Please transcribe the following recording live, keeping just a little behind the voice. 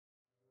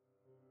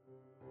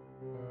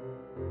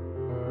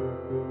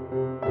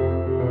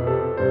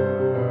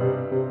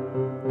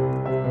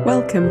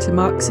Welcome to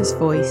Marx's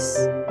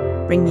Voice,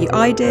 bringing you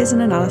ideas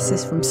and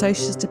analysis from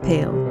socialist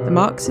appeal, the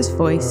Marxist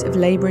voice of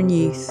labour and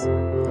youth.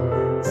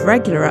 For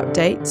regular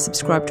updates,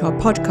 subscribe to our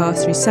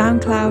podcast through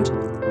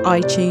SoundCloud,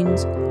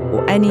 iTunes,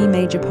 or any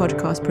major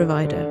podcast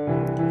provider.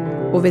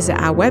 Or visit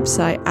our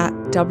website at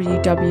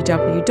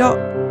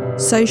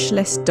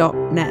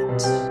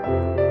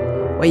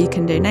www.socialist.net, where you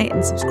can donate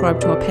and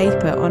subscribe to our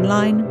paper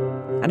online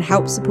and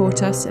help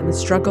support us in the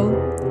struggle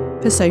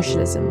for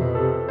socialism.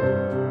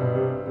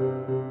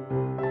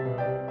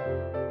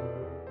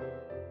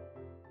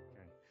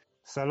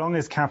 So long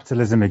as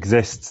capitalism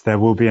exists, there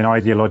will be an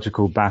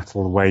ideological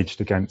battle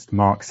waged against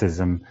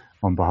Marxism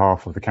on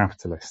behalf of the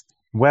capitalist.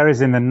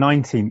 Whereas in the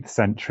 19th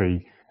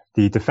century,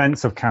 the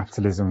defense of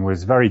capitalism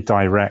was very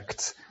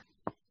direct.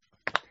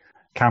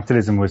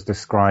 Capitalism was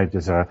described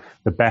as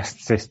the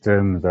best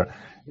system, that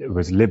it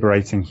was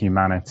liberating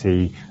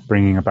humanity,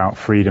 bringing about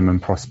freedom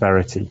and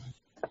prosperity.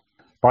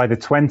 By the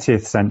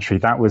 20th century,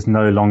 that was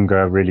no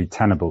longer really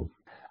tenable.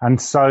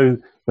 And so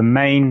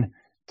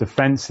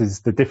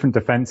the different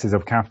defenses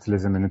of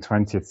capitalism in the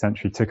 20th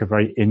century took a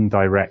very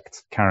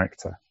indirect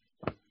character.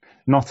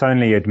 Not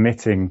only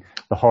admitting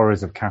the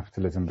horrors of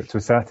capitalism, but to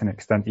a certain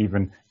extent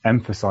even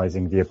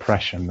emphasizing the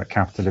oppression that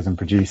capitalism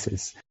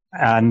produces.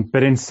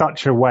 But in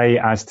such a way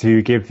as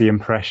to give the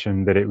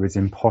impression that it was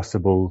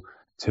impossible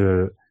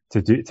to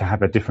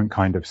have a different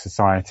kind of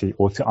society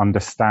or to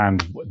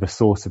understand the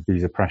source of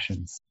these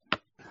oppressions.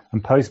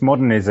 And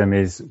postmodernism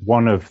is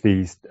one of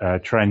these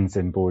trends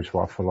in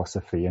bourgeois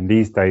philosophy, and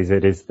these days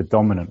it is the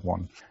dominant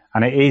one.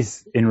 And it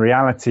is, in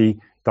reality,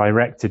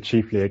 directed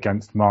chiefly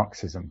against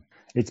Marxism.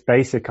 Its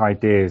basic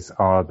ideas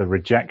are the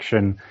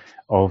rejection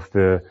of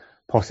the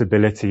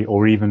possibility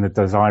or even the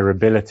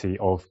desirability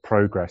of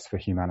progress for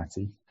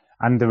humanity,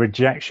 and the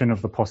rejection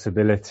of the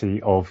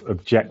possibility of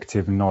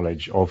objective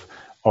knowledge, of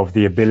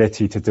the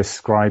ability to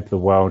describe the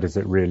world as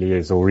it really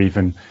is, or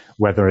even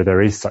whether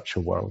there is such a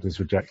world, is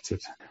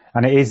rejected.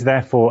 And it is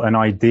therefore an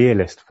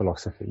idealist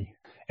philosophy.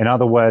 In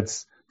other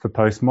words, for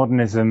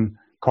postmodernism,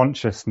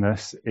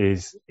 consciousness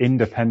is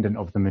independent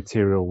of the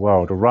material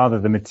world, or rather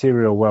the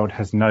material world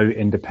has no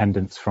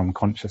independence from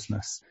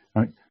consciousness.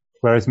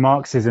 Whereas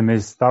Marxism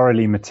is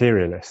thoroughly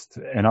materialist.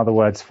 In other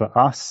words, for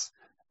us,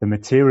 the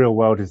material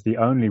world is the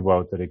only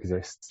world that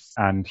exists,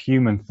 and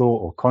human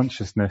thought or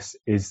consciousness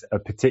is a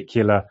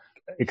particular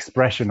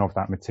expression of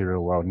that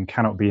material world and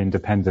cannot be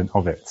independent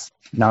of it.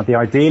 Now, the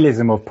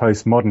idealism of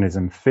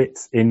postmodernism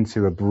fits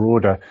into a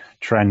broader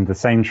trend, the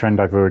same trend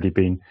I've already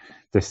been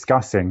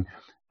discussing,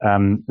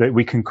 that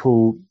we can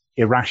call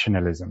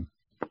irrationalism.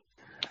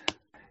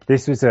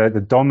 This was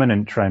the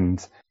dominant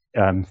trend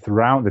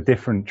throughout the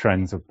different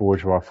trends of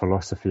bourgeois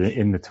philosophy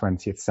in the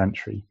 20th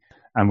century.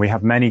 And we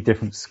have many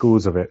different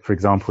schools of it. For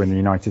example, in the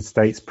United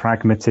States,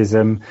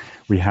 pragmatism.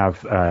 We have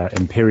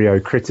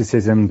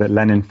empirio-criticism that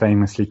Lenin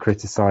famously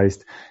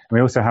criticized. And we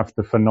also have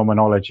the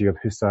phenomenology of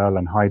Husserl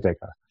and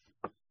Heidegger.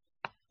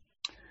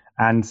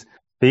 And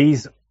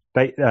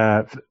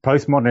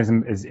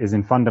postmodernism is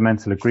in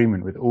fundamental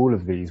agreement with all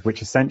of these,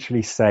 which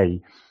essentially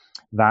say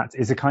that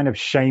is a kind of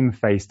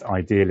shamefaced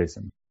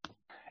idealism.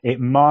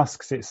 It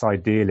masks its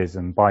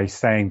idealism by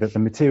saying that the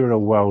material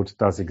world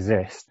does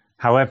exist.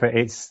 However,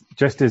 it's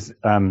just as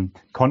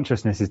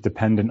consciousness is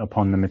dependent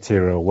upon the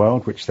material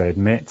world, which they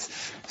admit,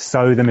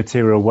 so the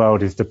material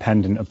world is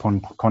dependent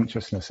upon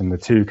consciousness, and the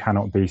two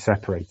cannot be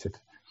separated.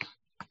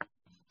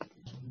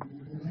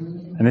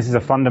 And this is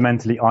a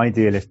fundamentally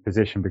idealist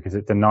position because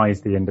it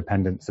denies the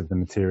independence of the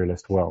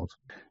materialist world.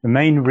 The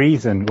main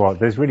reason,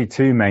 there's really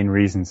two main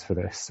reasons for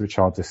this, which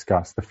I'll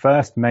discuss. The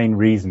first main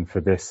reason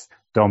for this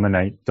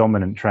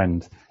dominant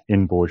trend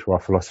in bourgeois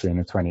philosophy in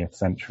the 20th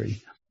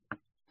century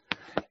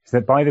is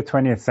that by the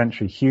 20th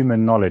century,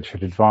 human knowledge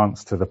had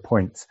advanced to the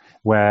point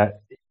where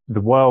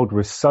the world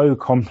was so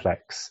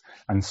complex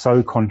and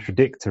so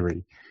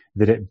contradictory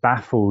that it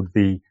baffled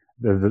the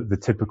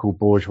typical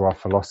bourgeois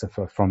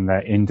philosopher from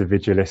their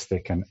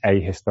individualistic and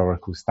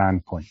ahistorical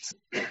standpoints.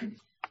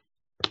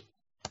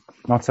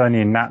 Not only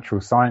in natural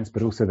science,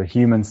 but also the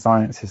human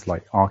sciences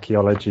like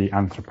archaeology,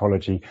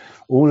 anthropology,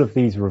 all of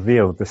these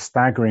revealed the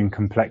staggering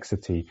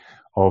complexity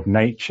of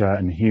nature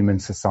and human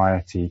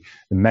society,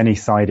 the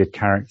many-sided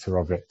character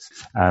of it.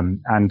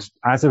 And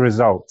as a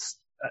result,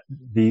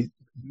 the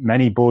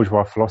many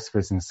bourgeois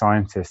philosophers and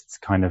scientists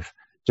kind of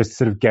just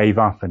sort of gave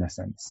up in a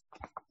sense.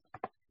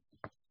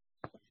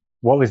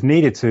 What was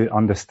needed to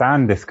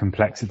understand this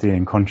complexity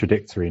and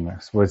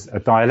contradictoriness was a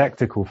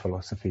dialectical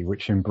philosophy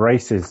which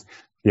embraces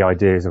the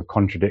ideas of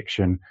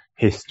contradiction,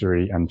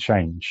 history, and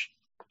change.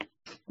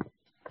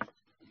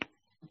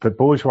 But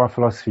bourgeois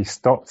philosophy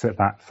stopped at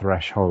that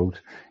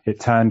threshold. It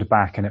turned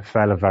back and it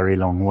fell a very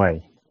long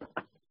way.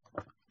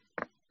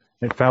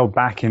 It fell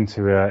back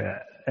into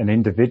an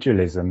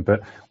individualism,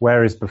 but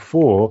whereas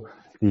before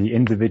the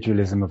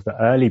individualism of the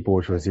early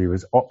bourgeoisie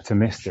was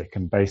optimistic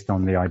and based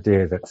on the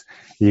idea that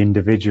the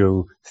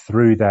individual,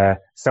 through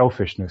their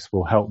selfishness,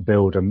 will help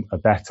build a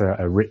better,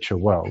 a richer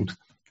world.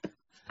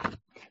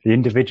 The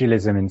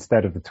individualism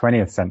instead of the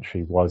 20th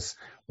century was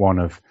one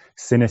of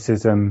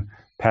cynicism,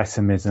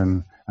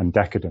 pessimism, and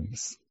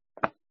decadence.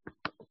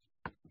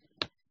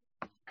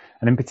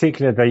 And in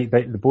particular,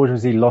 the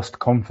bourgeoisie lost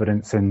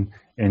confidence in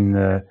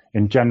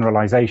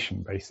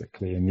generalization,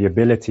 basically, in the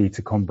ability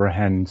to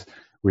comprehend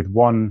with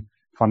one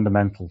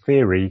fundamental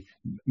theory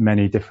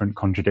many different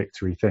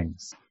contradictory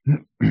things.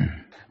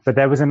 But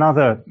there was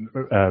another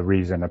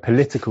reason, a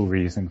political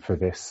reason for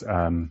this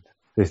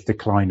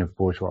decline of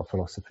bourgeois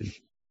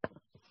philosophy,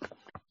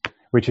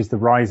 which is the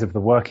rise of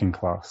the working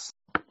class.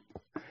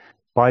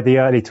 By the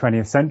early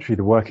 20th century,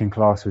 the working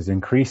class was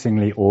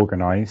increasingly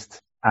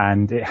organized,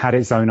 and it had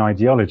its own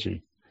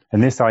ideology.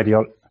 And this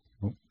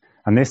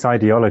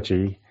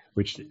ideology,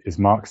 which is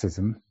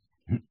Marxism,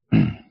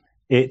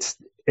 it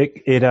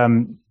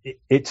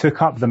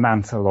took up the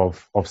mantle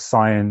of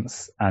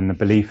science and the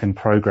belief in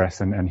progress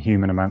and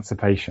human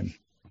emancipation.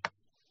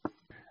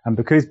 And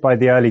because by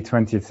the early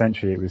 20th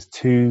century it was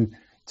too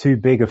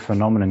big a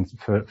phenomenon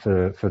for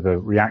the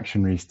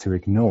reactionaries to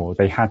ignore,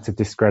 they had to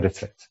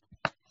discredit it.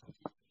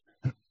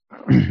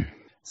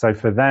 So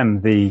for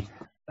them, the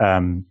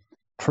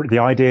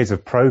ideas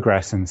of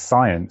progress and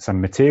science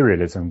and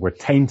materialism were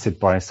tainted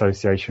by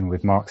association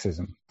with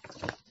Marxism.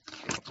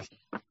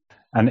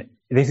 And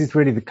this is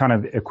really the kind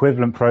of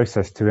equivalent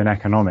process to in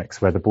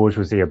economics, where the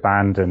bourgeoisie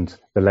abandoned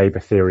the labor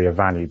theory of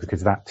value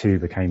because that too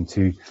became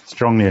too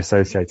strongly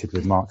associated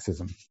with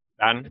Marxism.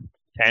 And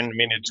 10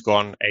 minutes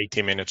gone,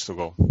 80 minutes to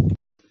go.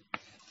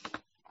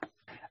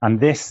 And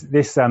this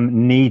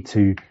need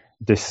to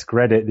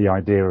discredit the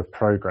idea of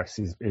progress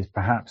is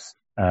perhaps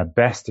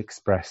best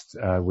expressed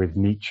with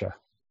Nietzsche,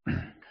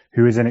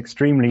 who is an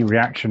extremely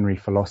reactionary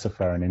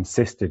philosopher and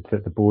insisted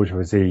that the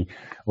bourgeoisie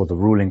or the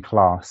ruling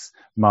class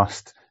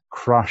must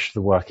crush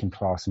the working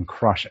class and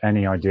crush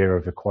any idea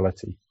of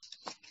equality.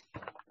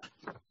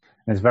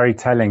 And it's very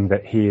telling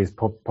that he is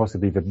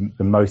possibly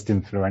the most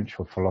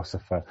influential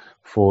philosopher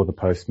for the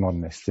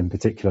postmodernists, in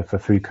particular for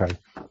Foucault.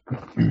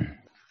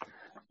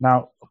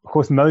 Now, of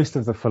course, most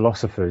of the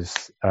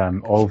philosophers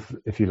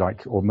if you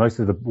like, or most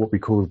of what we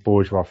call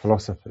bourgeois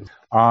philosophers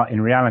are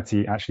in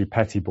reality actually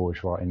petty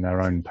bourgeois in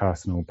their own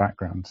personal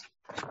backgrounds.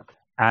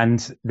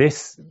 And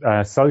this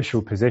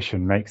social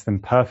position makes them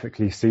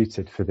perfectly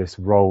suited for this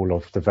role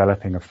of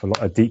developing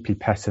a deeply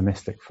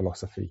pessimistic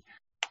philosophy.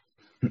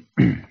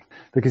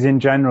 Because in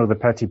general, the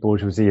petty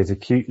bourgeoisie is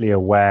acutely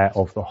aware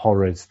of the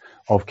horrors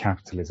of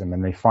capitalism,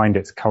 and they find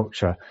its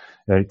culture,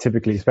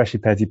 typically, especially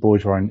petty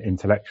bourgeois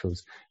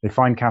intellectuals, they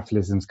find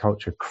capitalism's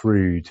culture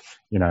crude,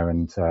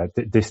 and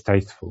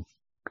distasteful.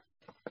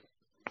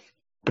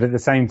 But at the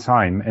same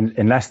time,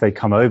 unless they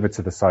come over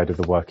to the side of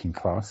the working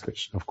class,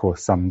 which of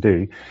course some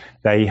do,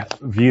 they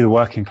view the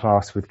working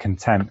class with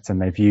contempt, and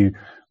they view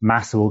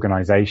mass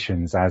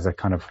organizations as a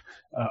kind of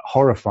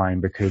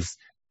horrifying, because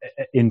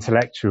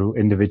intellectual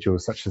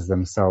individuals such as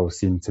themselves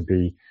seem to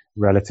be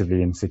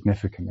relatively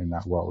insignificant in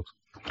that world.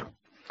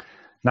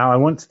 Now, I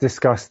want to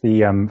discuss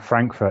the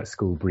Frankfurt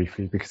School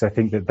briefly, because I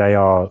think that they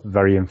are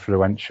very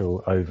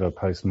influential over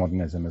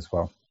postmodernism as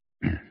well.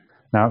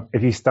 Now,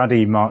 if you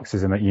study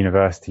Marxism at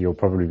university, you'll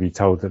probably be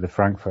told that the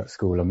Frankfurt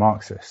School are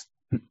Marxist.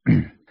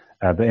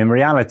 But in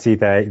reality,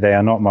 they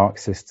are not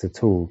Marxists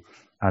at all,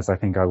 as I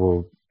think I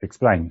will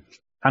explain.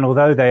 And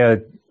although they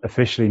are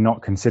officially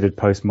not considered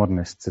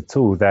postmodernists at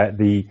all,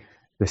 the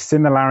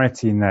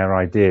similarity in their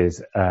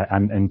ideas,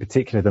 and in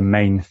particular the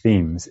main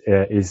themes,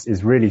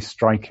 is really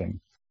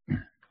striking.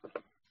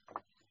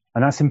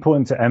 And that's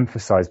important to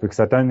emphasize, because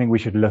I don't think we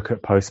should look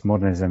at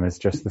postmodernism as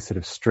just the sort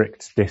of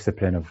strict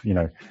discipline of,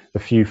 the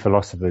few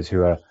philosophers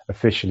who are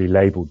officially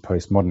labeled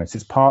postmodernists.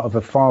 It's part of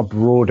a far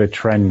broader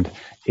trend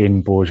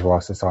in bourgeois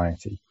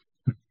society.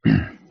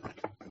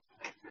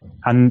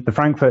 And the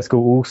Frankfurt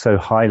School also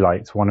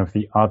highlights one of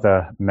the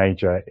other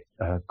major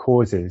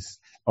causes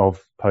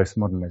of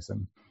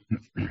postmodernism,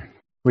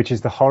 which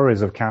is the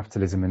horrors of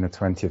capitalism in the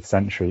 20th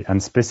century,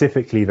 and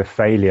specifically the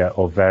failure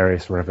of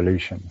various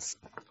revolutions.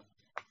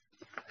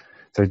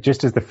 So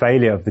just as the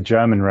failure of the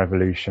German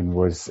Revolution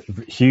was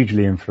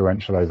hugely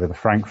influential over the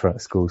Frankfurt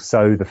School,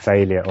 so the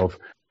failure of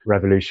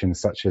revolutions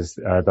such as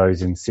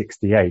those in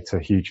 '68 are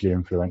hugely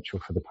influential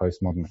for the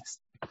postmodernists.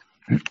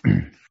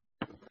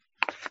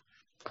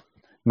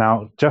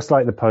 Now, just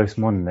like the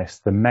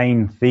postmodernists, the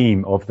main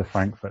theme of the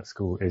Frankfurt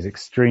School is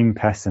extreme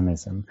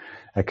pessimism,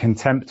 a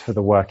contempt for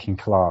the working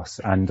class,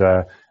 and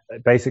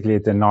basically a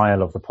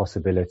denial of the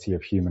possibility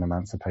of human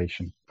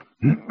emancipation.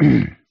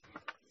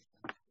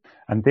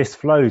 And this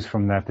flows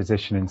from their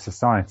position in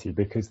society,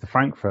 because the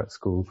Frankfurt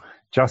School,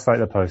 just like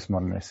the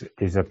postmodernists,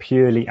 is a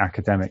purely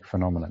academic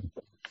phenomenon.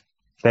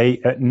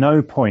 At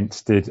no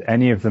point did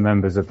any of the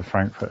members of the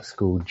Frankfurt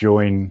School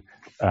join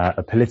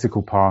a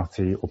political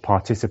party or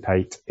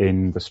participate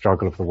in the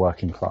struggle of the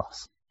working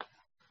class,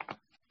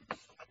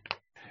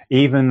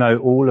 even though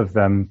all of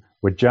them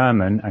were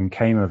German and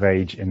came of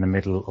age in the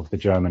middle of the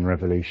German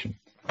Revolution.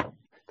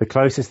 The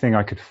closest thing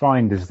I could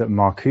find is that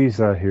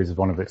Marcuse, who is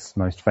one of its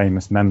most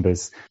famous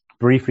members,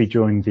 briefly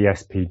joined the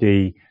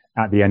SPD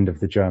at the end of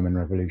the German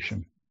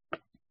Revolution.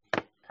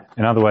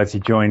 In other words, he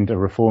joined a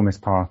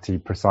reformist party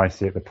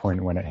precisely at the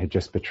point when it had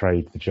just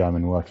betrayed the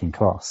German working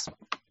class.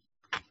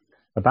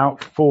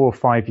 About 4 or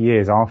 5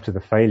 years after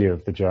the failure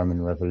of the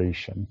German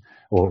Revolution,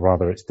 or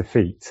rather its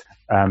defeat,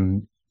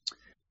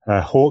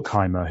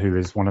 Horkheimer, who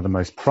is one of the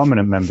most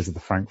prominent members of the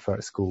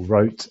Frankfurt School,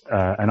 wrote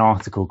an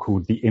article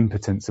called The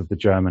Impotence of the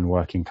German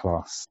Working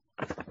Class.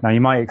 Now, you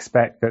might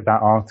expect that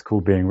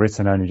article, being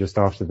written only just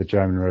after the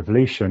German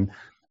Revolution,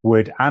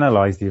 would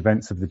analyze the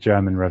events of the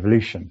German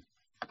Revolution.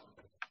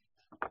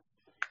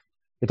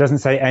 It doesn't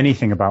say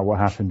anything about what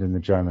happened in the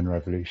German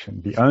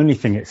Revolution. The only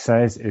thing it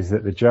says is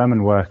that the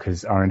German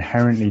workers are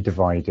inherently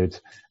divided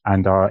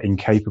and are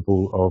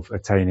incapable of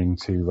attaining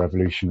to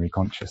revolutionary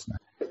consciousness.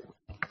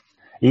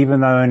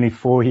 Even though only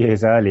 4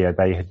 years earlier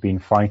they had been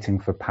fighting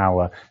for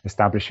power,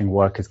 establishing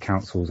workers'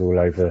 councils all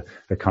over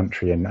the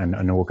country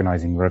and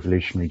organizing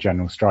revolutionary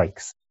general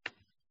strikes.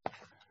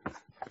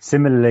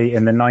 Similarly,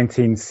 in the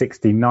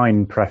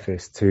 1969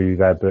 preface to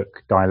their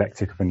book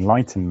Dialectic of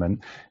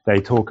Enlightenment,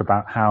 they talk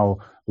about how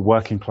the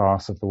working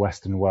class of the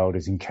Western world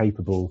is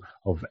incapable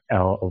of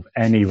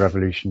any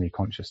revolutionary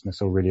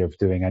consciousness or really of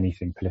doing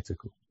anything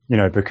political,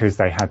 because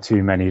they had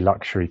too many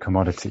luxury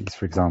commodities,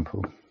 for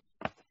example.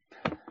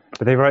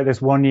 But they wrote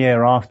this 1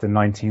 year after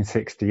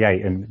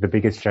 1968 and the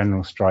biggest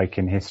general strike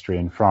in history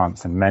in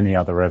France and many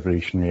other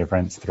revolutionary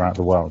events throughout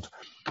the world.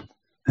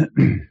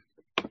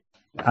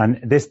 And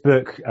this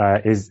book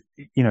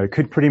it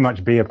could pretty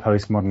much be a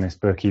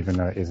postmodernist book, even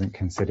though it isn't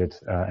considered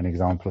an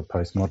example of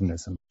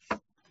postmodernism.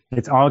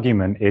 Its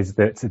argument is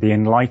that the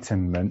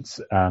Enlightenment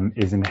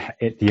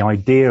the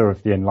idea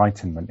of the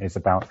Enlightenment is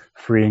about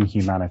freeing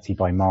humanity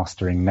by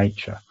mastering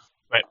nature.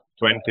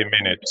 20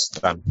 minutes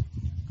then.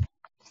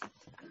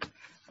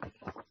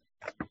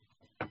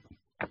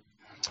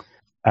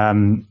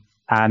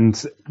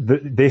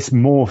 This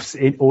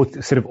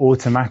morphs, sort of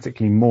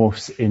automatically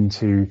morphs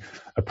into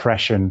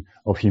oppression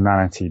of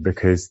humanity,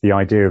 because the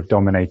idea of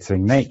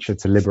dominating nature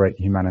to liberate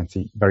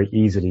humanity very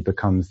easily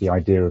becomes the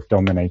idea of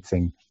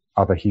dominating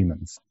other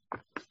humans.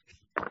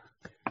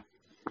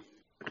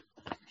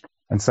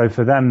 And so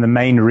for them, the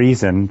main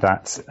reason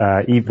that,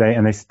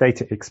 and they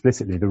state it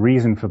explicitly, the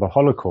reason for the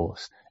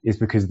Holocaust is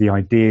because the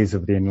ideas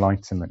of the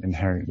Enlightenment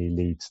inherently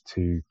leads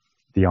to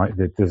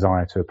the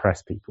desire to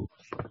oppress people.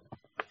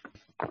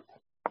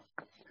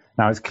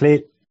 Now,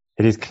 it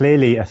is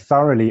clearly a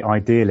thoroughly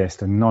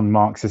idealist and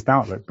non-Marxist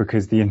outlook,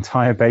 because the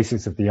entire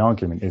basis of the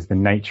argument is the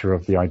nature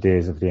of the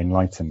ideas of the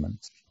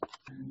Enlightenment.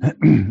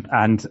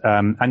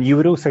 And you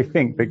would also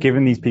think that,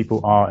 given these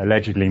people are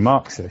allegedly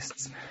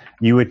Marxists,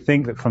 you would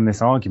think that from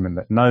this argument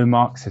that no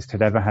Marxist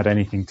had ever had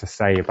anything to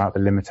say about the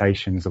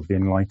limitations of the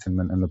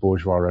Enlightenment and the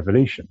bourgeois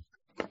revolution.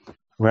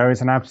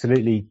 Whereas an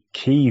absolutely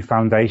key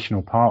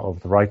foundational part of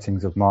the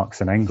writings of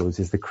Marx and Engels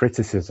is the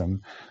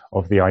criticism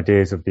of the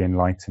ideas of the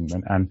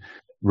Enlightenment, and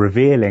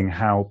revealing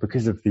how,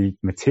 because of the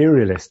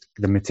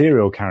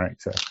material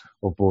character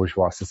of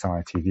bourgeois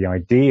society, the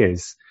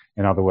ideas,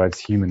 in other words,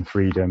 human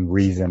freedom,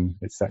 reason,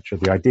 etc.,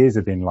 the ideas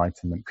of the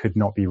Enlightenment could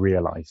not be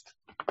realized.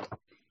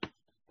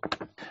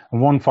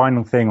 And one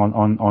final thing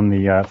on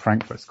the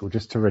Frankfurt School,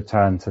 just to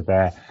return to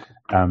their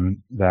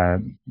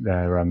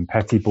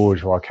petty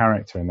bourgeois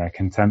character and their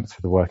contempt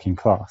for the working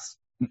class.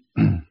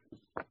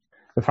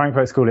 The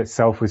Frankfurt School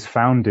itself was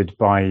founded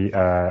by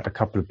a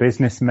couple of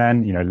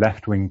businessmen,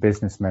 left-wing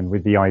businessmen,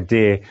 with the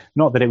idea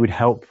not that it would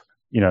help,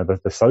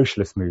 the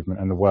socialist movement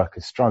and the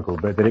workers' struggle,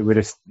 but that it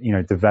would,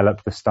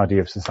 develop the study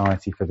of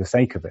society for the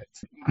sake of it.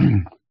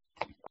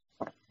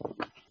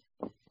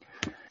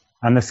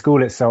 And the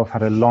school itself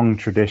had a long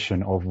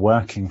tradition of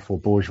working for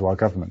bourgeois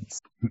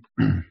governments.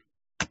 In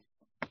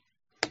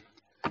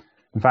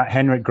fact,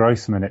 Henrik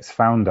Grossman, its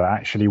founder,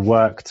 actually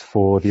worked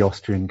for the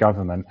Austrian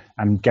government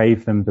and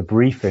gave them the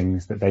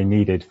briefings that they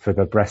needed for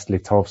the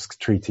Brest-Litovsk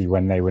Treaty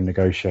when they were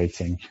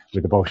negotiating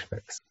with the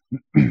Bolsheviks.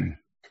 In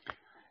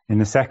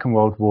the Second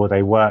World War,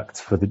 they worked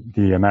for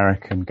the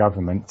American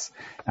government,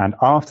 and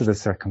after the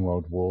Second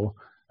World War,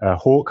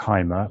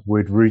 Horkheimer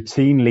would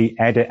routinely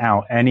edit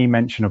out any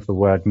mention of the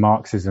word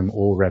Marxism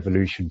or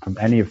revolution from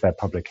any of their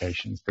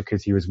publications,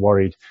 because he was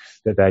worried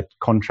that their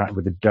contract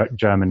with the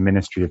German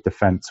Ministry of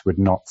Defense would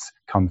not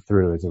come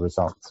through as a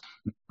result.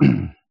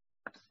 So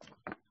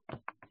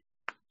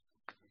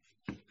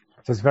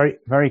it's very,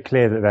 very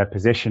clear that their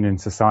position in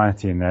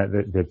society and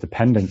the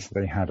dependence that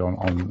they had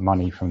on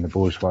money from the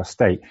bourgeois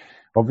state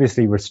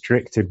obviously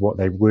restricted what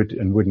they would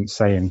and wouldn't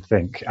say and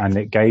think, and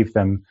it gave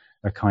them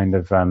a kind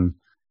of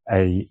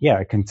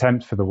a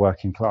contempt for the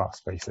working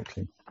class,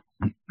 basically.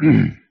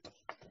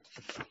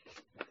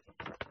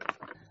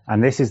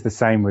 And this is the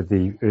same with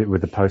the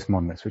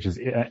postmodernists, which is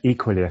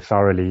equally a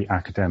thoroughly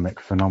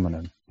academic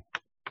phenomenon.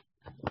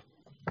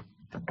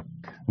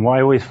 And what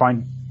I always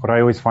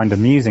find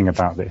amusing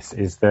about this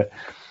is that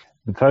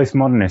the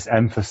postmodernists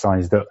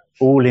emphasize that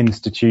all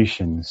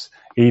institutions,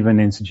 even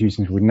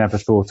institutions we'd never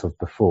thought of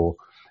before,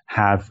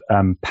 have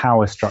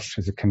power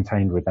structures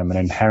contained with them and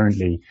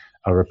inherently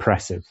are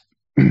repressive.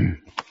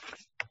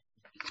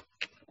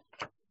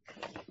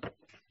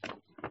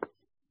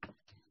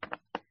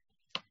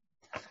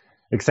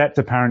 Except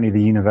apparently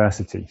the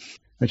university,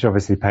 which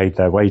obviously paid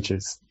their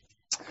wages.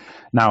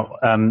 Now,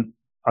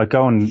 I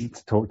go on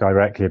to talk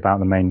directly about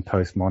the main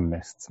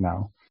postmodernists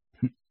now.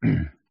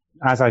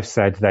 As I've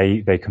said,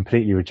 they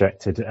completely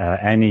rejected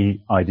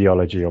any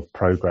ideology of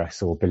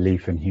progress or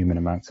belief in human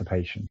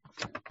emancipation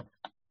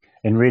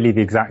in really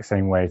the exact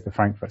same way as the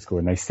Frankfurt School.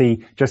 And they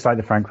see, just like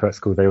the Frankfurt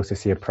School, they also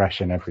see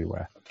oppression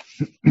everywhere.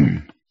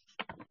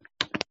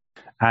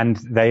 And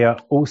they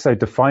also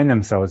define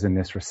themselves in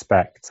this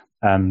respect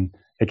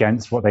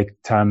against what they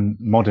term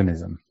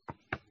modernism.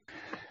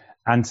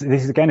 And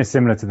this, again, is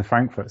similar to the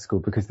Frankfurt School,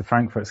 because the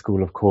Frankfurt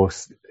School, of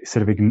course,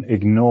 sort of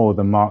ignore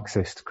the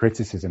Marxist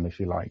criticism, if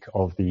you like,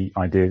 of the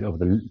ideas of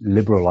the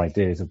liberal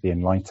ideas of the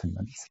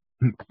Enlightenment.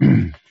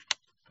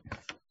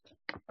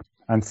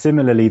 And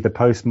similarly, the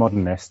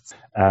postmodernists,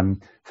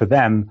 for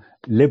them,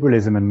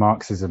 liberalism and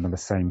Marxism are the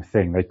same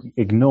thing. They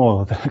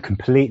ignore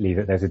completely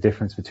that there's a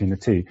difference between the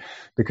two,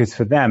 because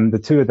for them, the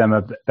two of them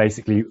are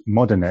basically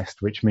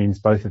modernist, which means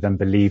both of them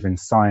believe in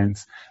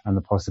science and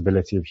the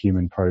possibility of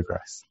human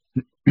progress.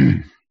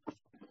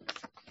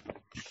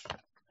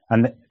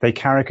 And they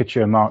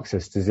caricature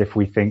Marxists as if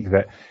we think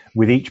that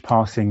with each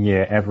passing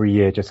year, every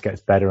year just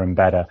gets better and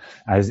better,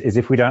 as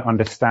if we don't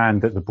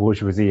understand that the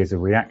bourgeoisie is a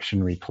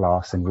reactionary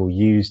class and will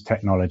use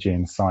technology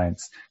and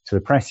science to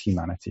oppress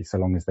humanity so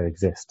long as they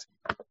exist.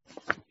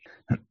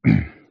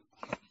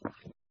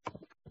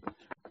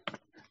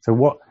 So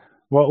what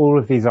all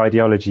of these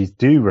ideologies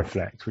do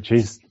reflect, which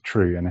is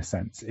true in a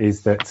sense,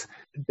 is that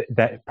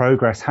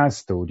progress has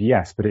stalled,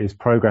 yes, but it is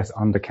progress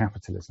under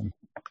capitalism.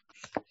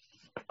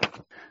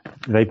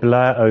 They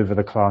blur over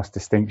the class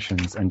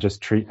distinctions and just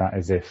treat that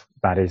as if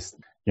that is,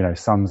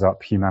 sums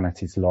up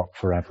humanity's lot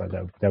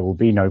forever. There will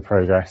be no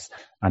progress,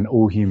 and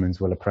all humans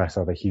will oppress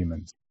other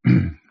humans.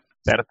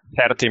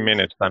 30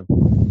 minutes then.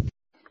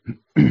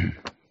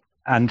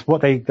 And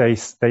what they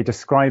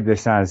describe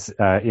this as,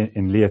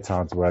 in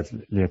Lyotard's words,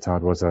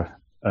 Lyotard was a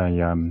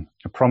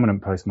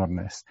prominent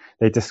postmodernist.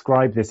 They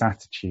describe this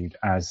attitude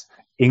as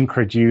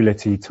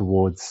incredulity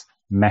towards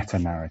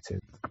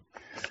meta-narrative.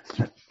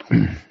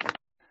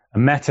 A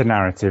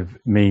meta-narrative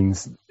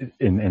means, this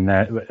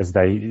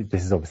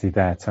is obviously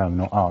their term,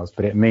 not ours,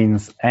 but it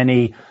means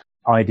any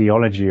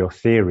ideology or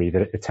theory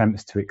that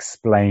attempts to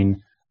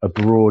explain a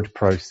broad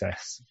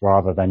process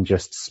rather than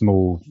just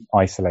small,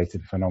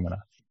 isolated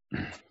phenomena.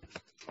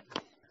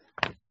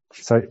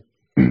 So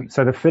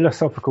the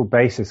philosophical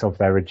basis of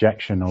their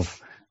rejection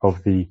of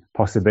the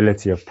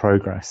possibility of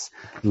progress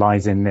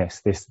lies in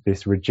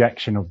this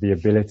rejection of the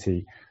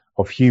ability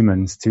of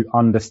humans to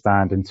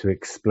understand and to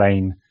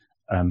explain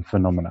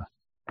phenomena.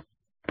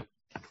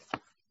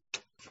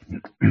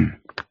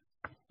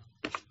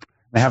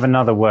 They have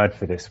another word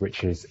for this,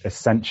 which is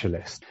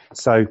essentialist.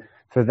 So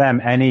for them,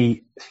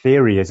 any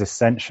theory is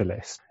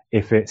essentialist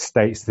if it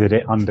states that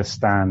it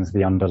understands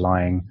the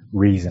underlying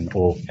reason,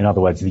 or in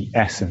other words, the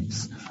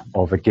essence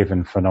of a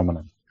given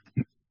phenomenon.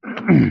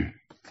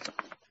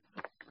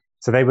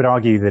 So they would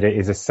argue that it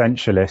is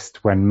essentialist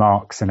when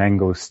Marx and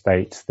Engels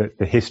state that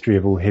the history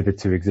of all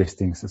hitherto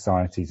existing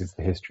societies is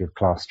the history of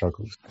class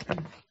struggles,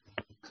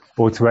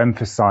 or to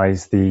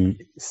emphasize the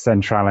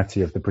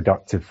centrality of the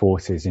productive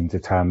forces in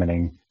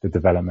determining the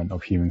development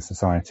of human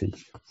society.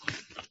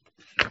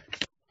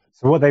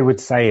 So what they would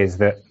say is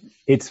that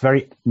it's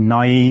very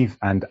naive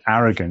and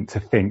arrogant to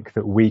think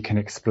that we can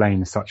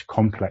explain such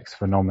complex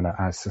phenomena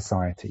as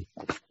society.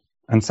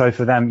 And so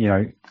for them,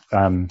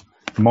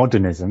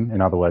 modernism,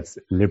 in other words,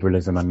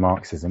 liberalism and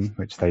Marxism,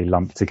 which they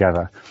lump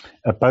together,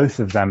 both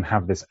of them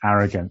have this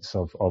arrogance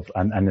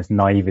and this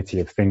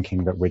naivety of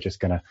thinking that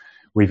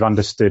we've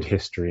understood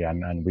history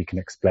and we can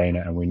explain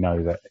it and we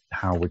know that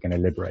how we're going to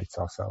liberate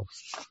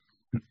ourselves.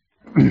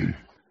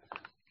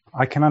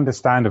 I can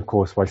understand, of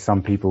course, why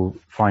some people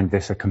find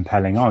this a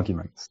compelling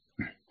argument.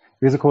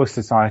 Because, of course,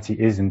 society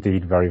is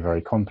indeed very,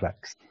 very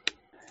complex.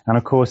 And,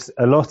 of course,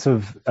 a lot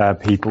of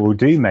people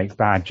do make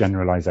bad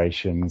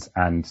generalizations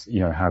and,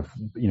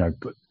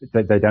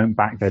 they don't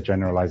back their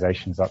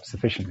generalizations up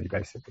sufficiently,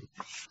 basically.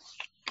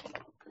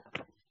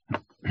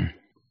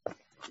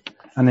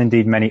 And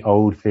indeed, many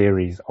old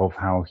theories of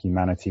how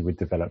humanity would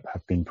develop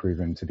have been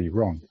proven to be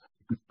wrong.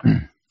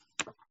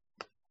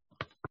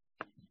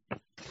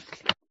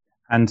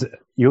 And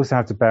you also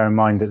have to bear in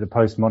mind that the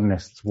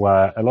postmodernists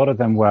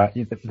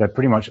they're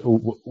pretty much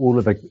all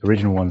of the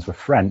original ones were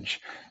French,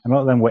 and a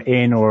lot of them were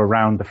in or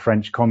around the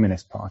French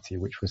Communist Party,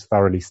 which was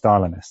thoroughly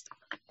Stalinist.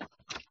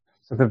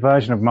 So the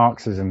version of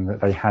Marxism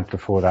that they had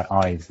before their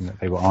eyes and that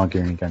they were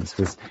arguing against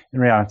was in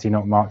reality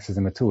not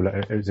Marxism at all.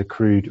 It was a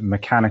crude,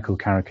 mechanical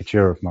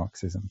caricature of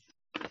Marxism.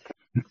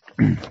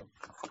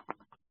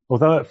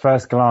 Although at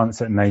first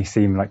glance it may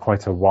seem like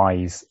quite a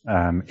wise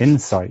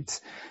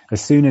insight, as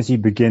soon as you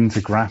begin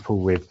to grapple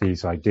with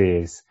these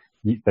ideas,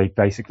 they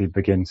basically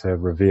begin to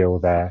reveal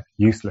their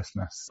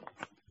uselessness.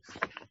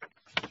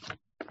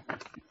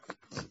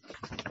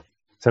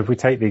 So if we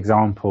take the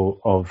example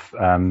of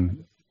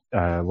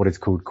what is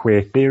called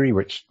queer theory,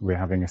 which we're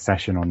having a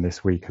session on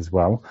this week as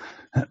well,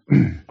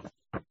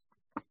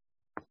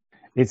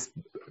 it's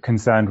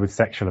concerned with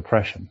sexual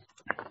oppression.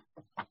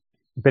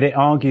 But it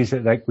argues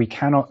that we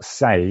cannot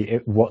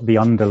say what the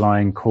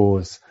underlying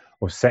cause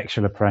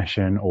sexual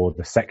oppression or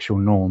the sexual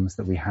norms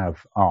that we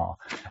have are.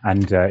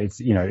 And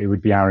it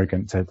would be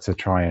arrogant to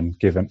try and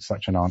give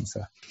such an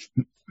answer.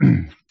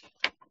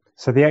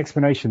 So the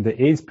explanation that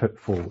is put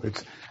forward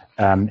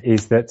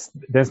is that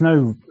there's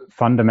no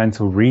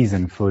fundamental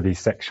reason for these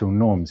sexual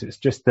norms. It's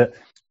just that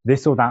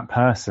this or that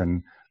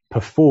person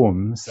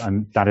performs,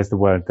 and that is the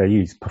word they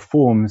use,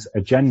 performs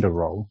a gender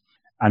role.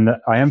 And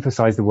that I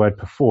emphasize the word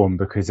perform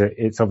because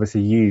it's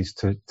obviously used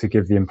to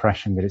give the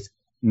impression that it's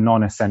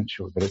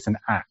non-essential, that it's an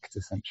act,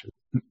 essentially.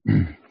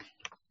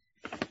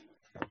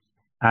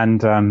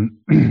 And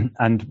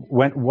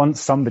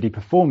once somebody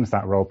performs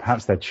that role,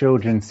 perhaps their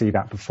children see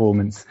that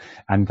performance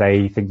and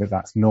they think that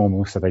that's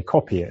normal, so they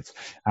copy it.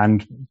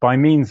 And by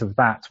means of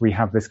that, we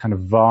have this kind of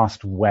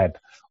vast web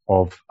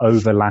of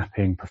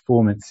overlapping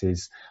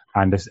performances,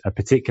 and a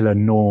particular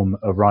norm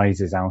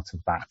arises out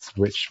of that,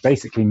 which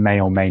basically may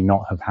or may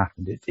not have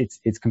happened.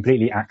 It's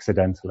completely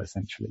accidental,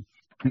 essentially.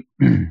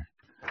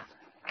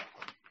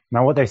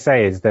 Now, what they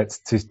say is that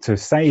to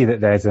say that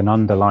there's an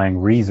underlying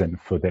reason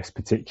for this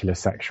particular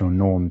sexual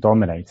norm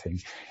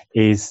dominating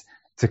is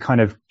to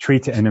kind of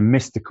treat it in a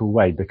mystical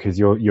way, because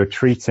you're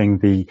treating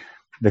the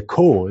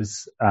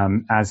cause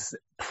as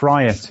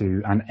prior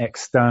to and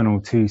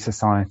external to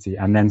society,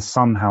 and then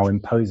somehow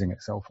imposing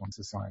itself on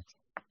society.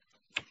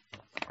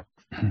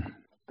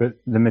 But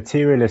the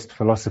materialist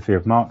philosophy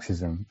of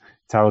Marxism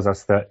tells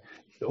us that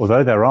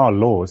although there are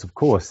laws, of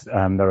course,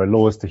 there are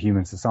laws to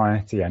human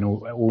society and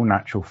all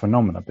natural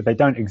phenomena, but they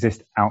don't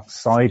exist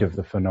outside of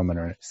the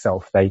phenomena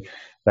itself.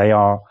 They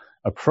are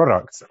a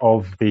product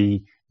of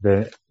the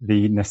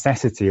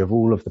necessity of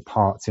all of the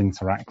parts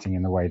interacting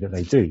in the way that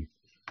they do.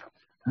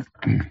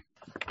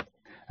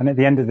 And at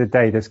the end of the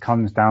day, this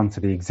comes down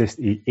to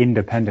the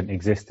independent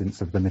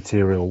existence of the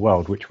material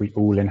world, which we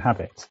all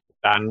inhabit.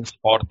 And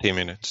 40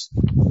 minutes.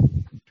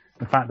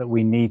 The fact that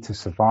we need to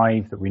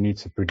survive, that we need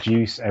to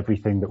produce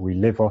everything that we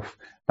live off,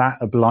 that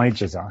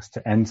obliges us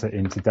to enter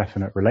into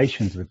definite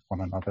relations with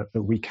one another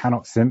that we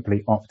cannot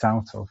simply opt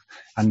out of.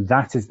 And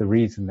that is the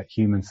reason that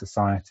human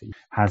society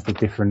has the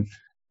different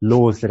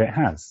laws that it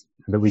has,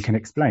 that we can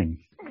explain.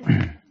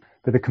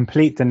 But the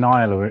complete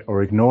denial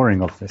or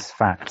ignoring of this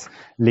fact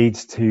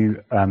leads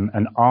to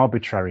an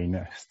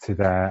arbitrariness to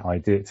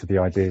the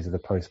ideas of the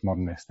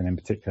postmodernists, and in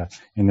particular,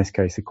 in this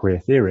case, the queer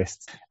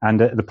theorists, and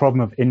the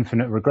problem of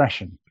infinite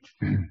regression.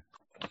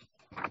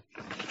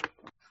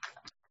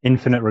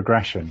 Infinite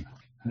regression.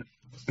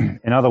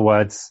 In other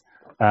words,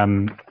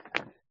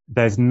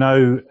 there's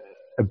no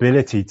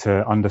ability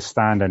to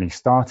understand any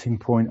starting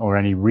point or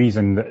any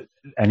reason that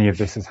any of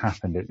this has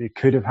happened. It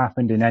could have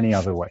happened in any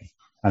other way.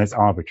 And it's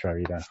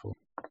arbitrary, therefore.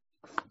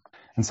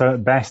 And so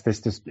at best, this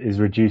just is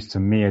reduced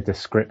to mere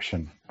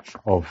description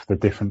of the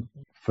different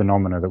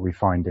phenomena that we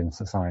find in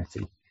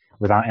society,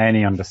 without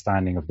any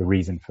understanding of the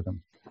reason for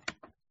them.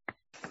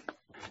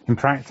 In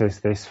practice,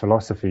 this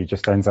philosophy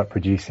just ends up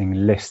producing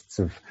lists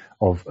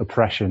of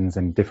oppressions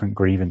and different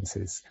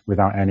grievances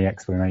without any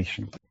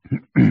explanation.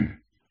 And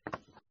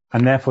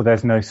therefore,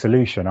 there's no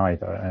solution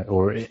either,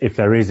 or if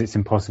there is, it's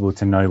impossible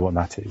to know what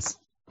that is.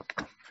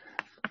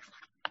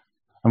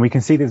 And we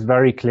can see this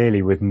very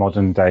clearly with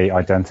modern day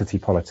identity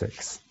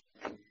politics,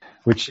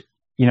 which,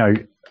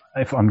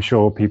 if I'm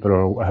sure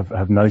people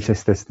have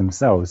noticed this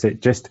themselves,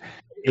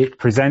 it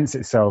presents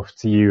itself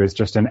to you as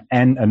just an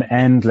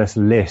endless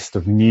list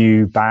of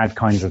new bad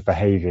kinds of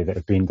behavior that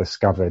have been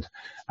discovered,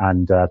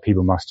 and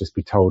people must just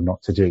be told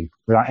not to do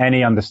without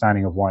any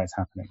understanding of why it's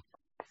happening.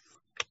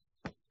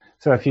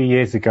 So a few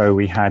years ago,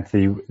 we had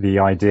the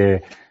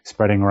idea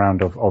spreading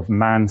around of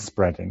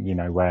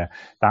man-spreading, where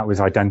that was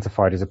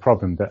identified as a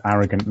problem, that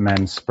arrogant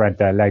men spread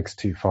their legs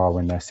too far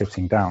when they're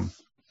sitting down.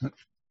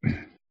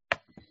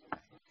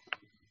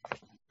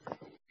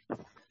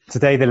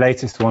 Today, the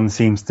latest one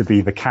seems to be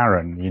the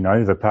Karen,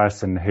 the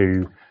person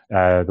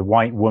the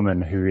white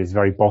woman who is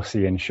very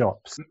bossy in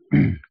shops.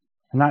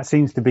 And that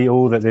seems to be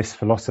all that this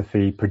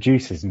philosophy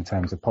produces in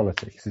terms of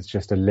politics. It's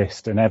just an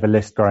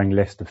ever-growing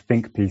list of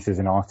think pieces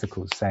and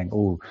articles saying,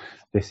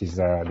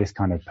 this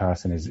kind of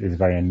person is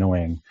very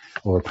annoying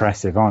or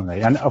oppressive, aren't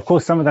they? And of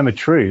course, some of them are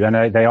true,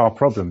 and they are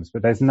problems,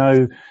 but there's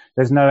no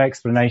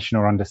explanation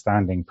or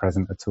understanding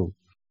present at all.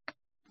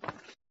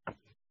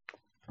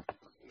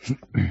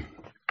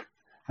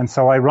 And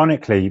so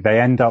ironically, they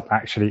end up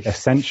actually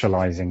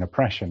essentializing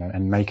oppression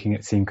and making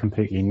it seem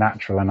completely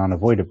natural and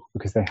unavoidable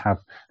because they have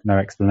no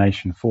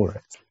explanation for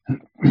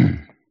it.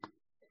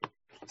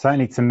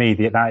 Certainly to me,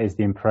 that is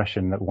the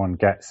impression that one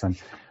gets. And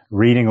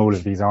reading all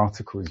of these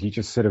articles, you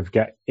just sort of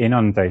get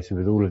inundated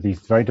with all of these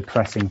very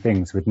depressing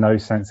things with no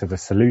sense of a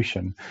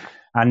solution.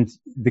 And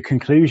the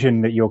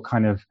conclusion that you're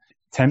kind of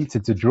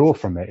tempted to draw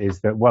from it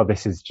is that, well,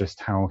 this is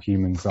just how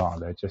humans are.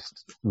 They're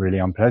just really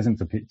unpleasant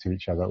to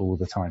each other all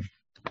the time.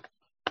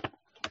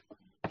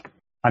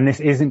 And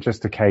this isn't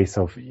just a case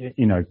of,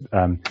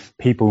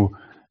 people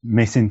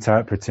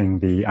misinterpreting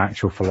the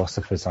actual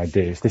philosophers'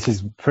 ideas. This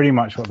is pretty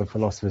much what the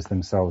philosophers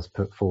themselves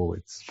put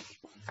forwards.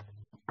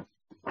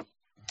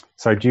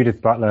 So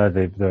Judith Butler,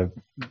 the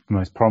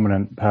most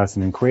prominent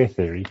person in queer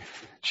theory,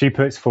 she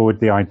puts forward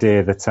the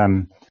idea that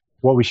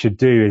what we should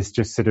do is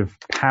just sort of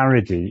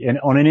parody,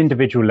 on an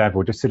individual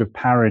level, just sort of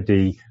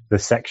parody the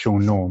sexual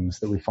norms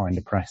that we find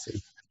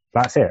oppressive.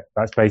 That's it.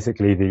 That's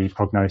basically the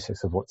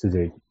prognosis of what to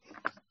do.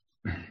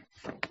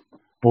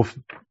 Or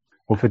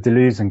for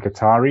Deleuze and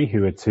Guattari,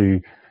 who are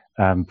two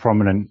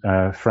prominent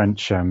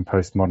French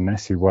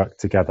postmodernists who work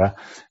together,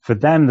 for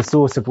them the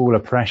source of all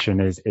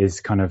oppression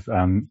is kind of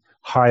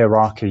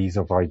hierarchies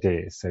of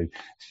ideas, so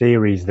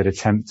theories that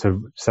attempt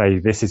to say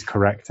this is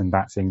correct and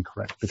that's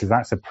incorrect, because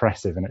that's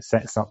oppressive and it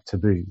sets up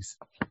taboos.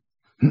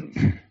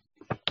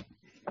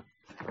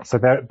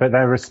 But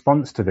their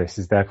response to this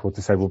is therefore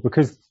to say, well,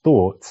 because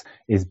thought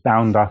is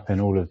bound up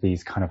in all of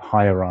these kind of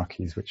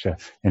hierarchies which are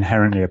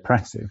inherently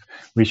oppressive,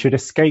 we should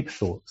escape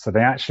thought. So they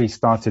actually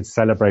started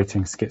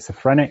celebrating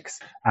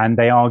schizophrenics, and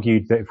they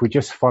argued that if we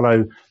just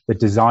follow the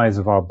desires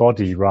of our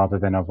body rather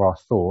than of our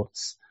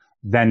thoughts,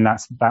 then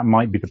that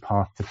might be the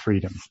path to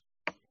freedom.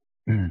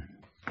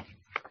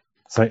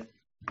 So,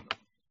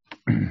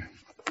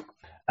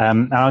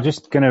 and I'm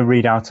just going to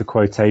read out a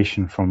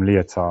quotation from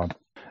Lyotard,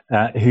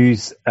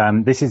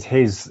 this is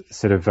his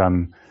sort of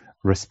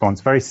response,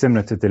 very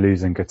similar to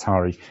Deleuze and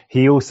Guattari.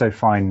 He also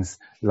finds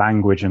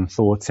language and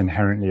thoughts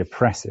inherently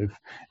oppressive.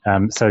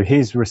 So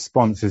his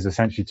response is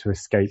essentially to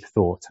escape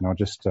thought, and I'll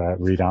just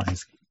read out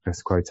his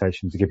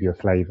quotation to give you a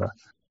flavour.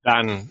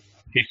 Done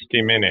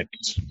 50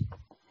 minutes.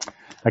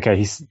 Okay,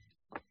 he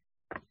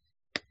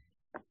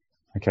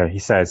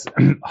says,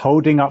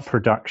 holding up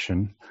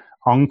production,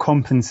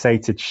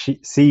 uncompensated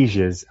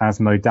seizures as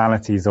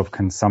modalities of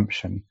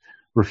consumption,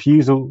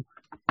 refusal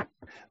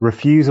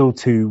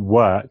to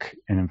work,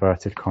 in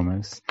inverted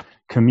commas,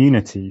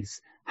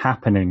 communities,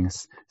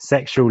 happenings,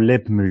 sexual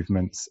lib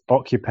movements,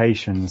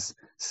 occupations,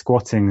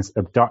 squattings,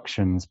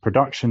 abductions,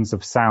 productions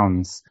of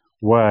sounds,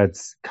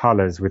 words,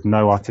 colours with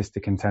no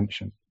artistic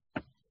intention.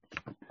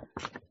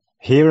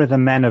 Here are the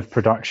men of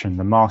production,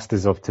 the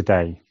masters of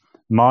today,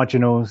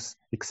 marginals,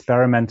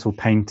 experimental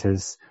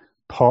painters,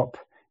 pop,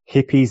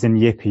 hippies and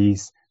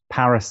yippies,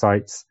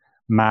 parasites,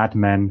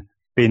 madmen,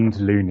 binned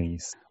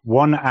loonies.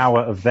 1 hour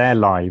of their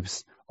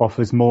lives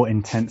offers more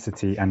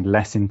intensity and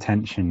less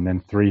intention than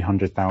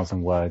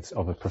 300,000 words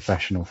of a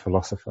professional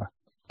philosopher.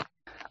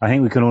 I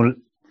think we can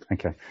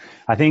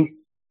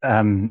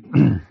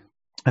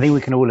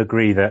all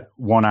agree that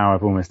 1 hour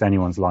of almost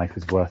anyone's life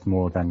is worth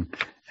more than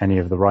any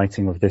of the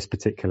writing of this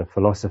particular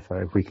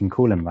philosopher, if we can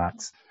call him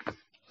that.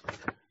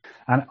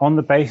 And on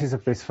the basis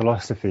of this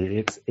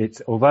philosophy,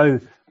 it's although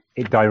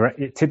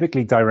it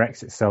typically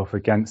directs itself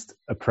against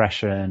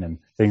oppression and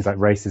things like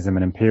racism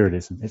and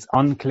imperialism, it's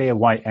unclear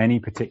why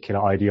any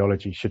particular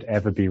ideology should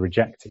ever be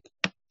rejected.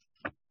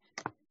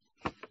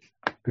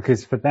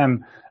 Because for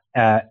them,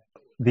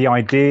 the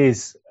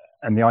ideas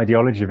and the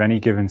ideology of any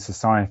given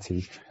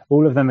society,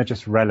 all of them are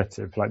just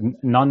relative. Like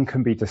none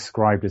can be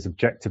described as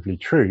objectively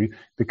true,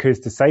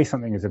 because to say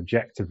something is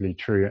objectively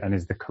true and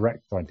is the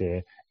correct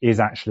idea is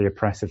actually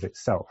oppressive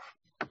itself.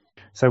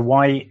 So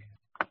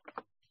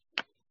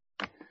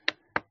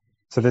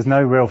there's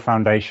no real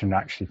foundation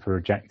actually for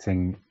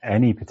rejecting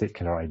any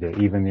particular idea,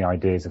 even the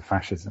ideas of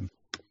fascism.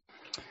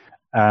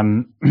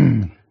 And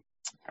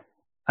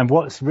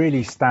what's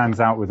really stands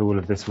out with all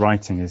of this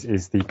writing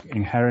is the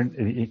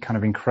inherent, kind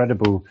of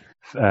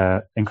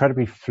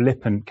incredibly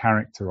flippant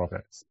character of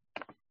it.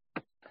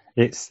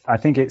 I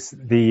think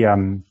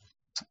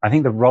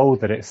the role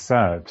that it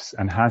serves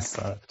and has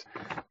served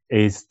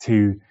is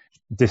to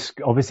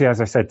obviously,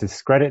 as I said,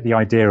 discredit the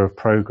idea of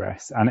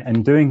progress, and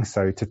in doing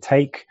so, to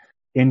take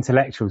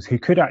intellectuals who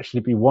could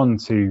actually be won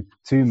to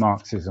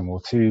Marxism or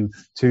to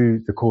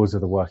the cause of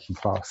the working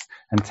class,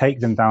 and take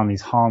them down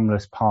these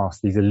harmless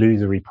paths, these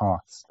illusory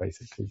paths,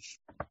 basically.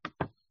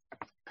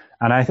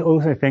 And I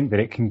also think that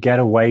it can get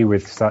away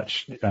with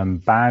such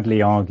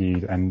badly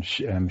argued and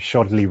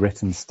shoddily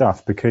written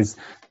stuff because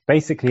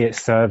basically it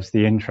serves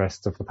the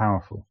interests of the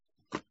powerful.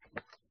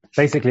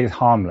 Basically, it's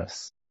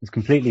harmless. It's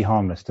completely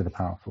harmless to the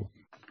powerful.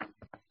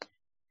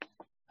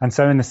 And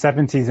so in the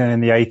 70s and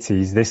in the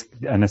 80s, this,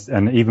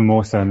 and even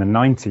more so in the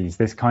 90s,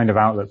 this kind of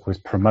outlook was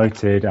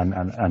promoted,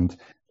 and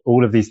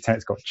all of these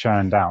texts got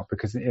churned out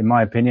because, in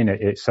my opinion,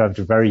 it served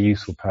a very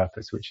useful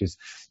purpose, which is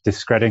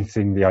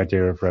discrediting the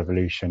idea of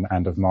revolution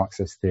and of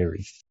Marxist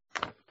theory.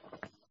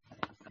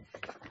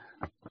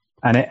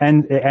 And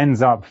it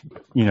ends up,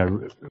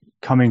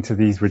 coming to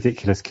these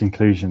ridiculous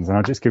conclusions. And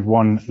I'll just give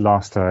one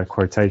last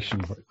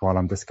quotation while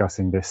I'm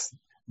discussing this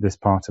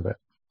part of it.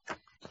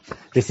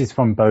 This is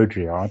from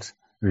Baudrillard,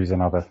 who's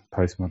another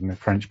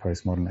French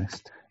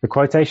postmodernist. The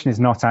quotation is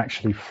not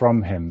actually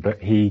from him,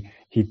 but he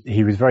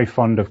was very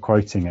fond of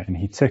quoting it, and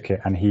he took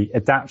it and he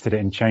adapted it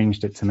and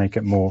changed it to make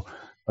it more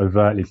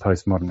overtly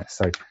postmodernist.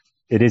 So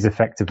it is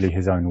effectively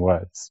his own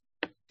words.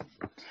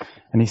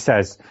 And he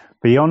says,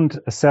 beyond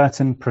a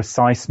certain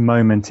precise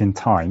moment in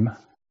time,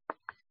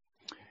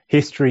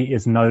 history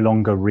is no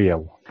longer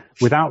real.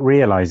 Without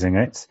realizing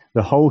it,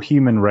 the whole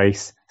human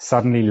race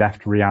suddenly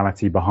left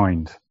reality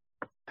behind.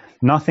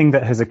 Nothing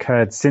that has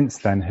occurred since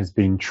then has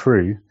been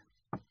true,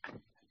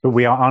 but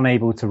we are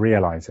unable to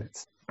realize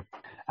it.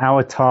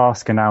 Our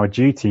task and our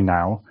duty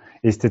now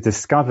is to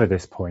discover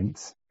this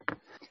point,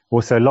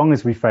 or so long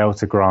as we fail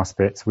to grasp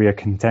it, we are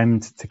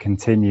condemned to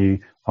continue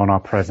on our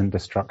present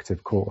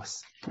destructive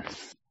course. And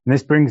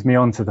this brings me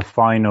on to the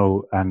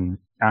final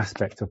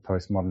aspect of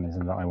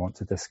postmodernism that I want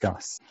to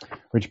discuss,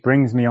 which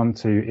brings me on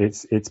to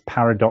its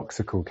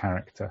paradoxical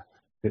character.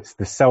 It's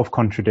the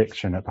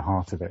self-contradiction at the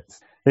heart of it.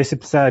 This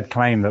absurd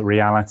claim that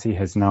reality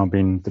has now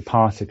been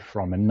departed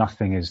from and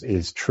nothing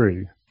is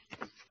true.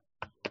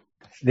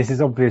 This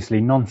is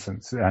obviously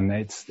nonsense, and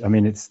it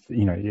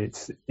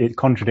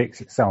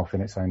contradicts itself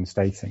in its own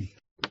stating.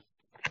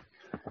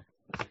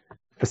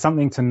 For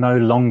something to no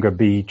longer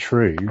be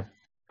true,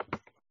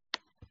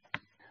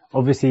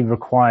 obviously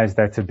requires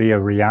there to be a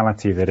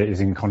reality that it is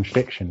in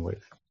contradiction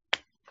with.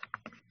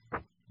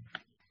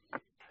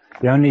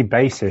 The only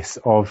basis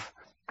of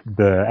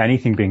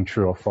anything being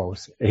true or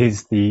false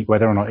is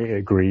whether or not it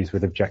agrees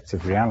with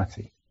objective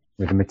reality,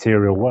 with the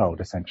material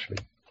world, essentially.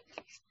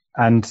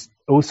 And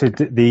also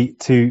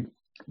the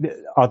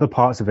other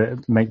parts of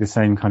it make the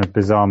same kind of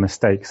bizarre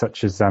mistake,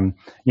 such as,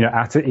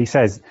 he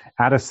says,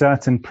 at a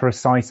certain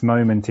precise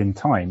moment in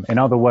time. In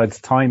other words,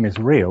 time is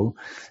real,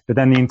 but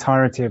then the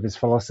entirety of his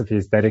philosophy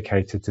is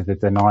dedicated to the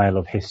denial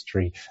of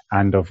history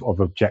and of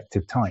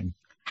objective time.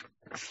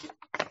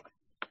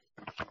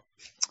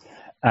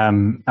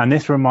 And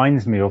this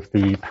reminds me of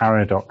the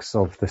paradox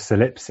of the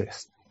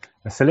solipsist.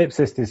 A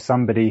solipsist is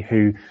somebody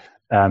who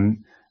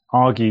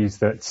argues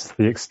that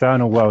the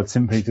external world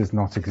simply does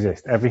not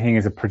exist. Everything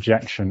is a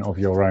projection of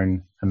your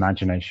own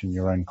imagination,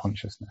 your own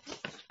consciousness.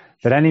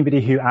 But anybody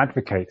who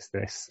advocates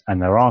this,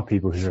 and there are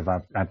people who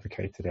have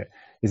advocated it,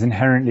 is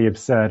inherently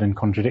absurd and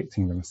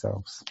contradicting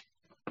themselves.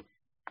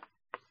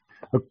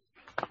 Of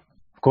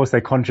course,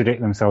 they contradict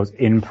themselves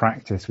in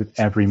practice with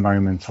every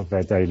moment of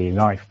their daily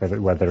life,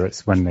 whether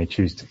it's when they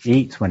choose to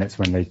eat, when it's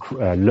when they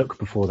look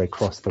before they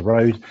cross the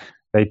road.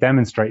 They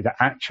demonstrate that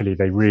actually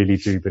they really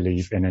do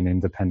believe in an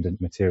independent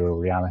material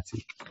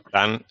reality.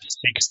 And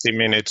 60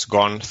 minutes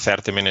gone,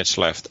 30 minutes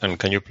left. And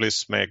can you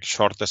please make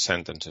shorter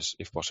sentences,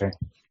 if possible? Okay.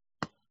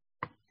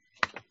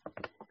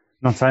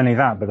 Not only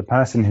that, but the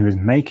person who is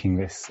making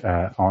this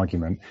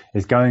argument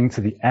is going to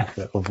the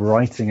effort of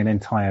writing an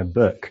entire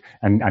book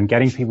and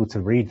getting people to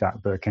read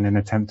that book in an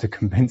attempt to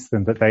convince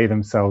them that they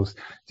themselves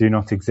do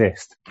not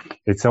exist.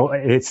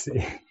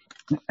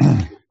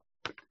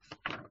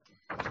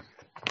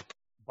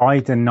 By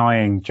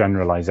denying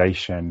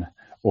generalization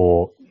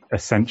or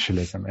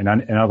essentialism,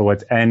 in other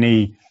words,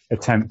 any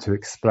attempt to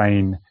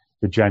explain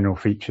the general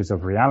features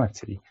of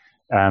reality,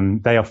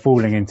 they are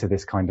falling into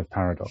this kind of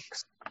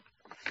paradox.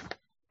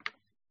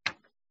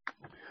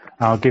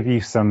 I'll give you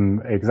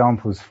some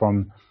examples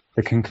from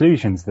the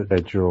conclusions that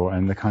they draw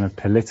and the kind of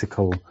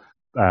political,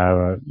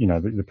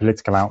 the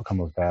political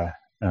outcome of their,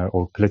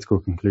 or political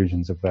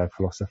conclusions of their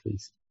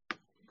philosophies.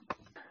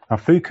 Now,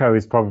 Foucault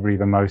is probably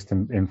the most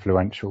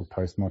influential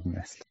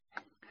postmodernist.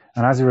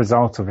 And as a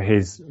result of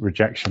his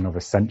rejection of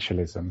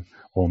essentialism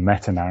or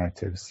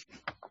meta-narratives,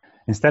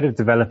 instead of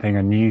developing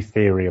a new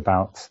theory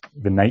about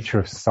the nature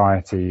of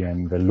society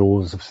and the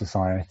laws of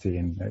society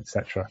and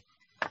etc.,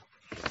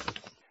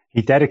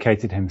 he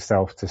dedicated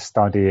himself to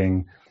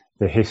studying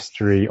the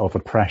history of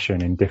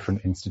oppression in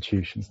different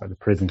institutions like the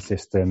prison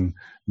system,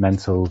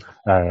 mental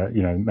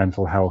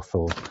health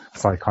or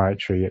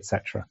psychiatry,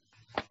 etc.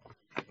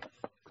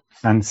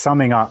 And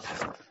summing up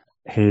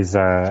his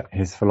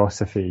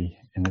philosophy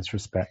in this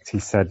respect, he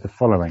said the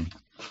following: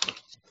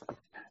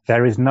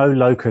 "There is no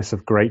locus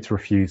of great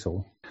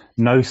refusal,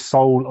 no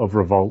soul of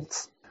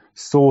revolt,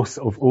 source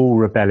of all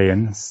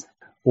rebellions,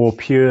 or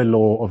pure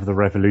law of the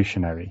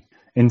revolutionary.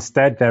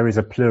 Instead, there is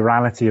a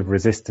plurality of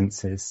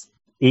resistances,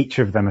 each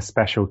of them a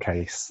special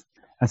case."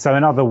 And so,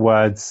 in other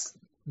words,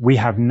 we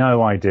have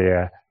no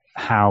idea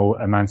how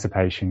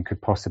emancipation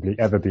could possibly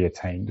ever be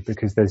attained,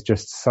 because there's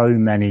just so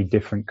many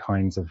different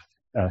kinds of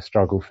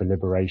struggle for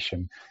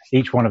liberation.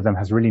 Each one of them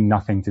has really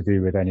nothing to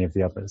do with any of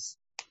the others.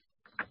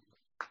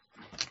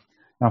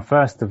 Now,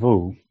 first of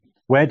all,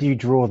 where do you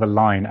draw the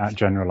line at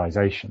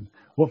generalization?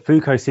 What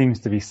Foucault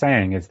seems to be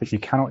saying is that you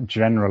cannot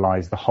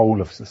generalize the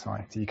whole of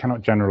society. You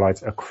cannot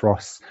generalize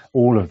across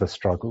all of the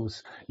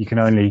struggles. You can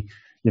only,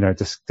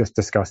 just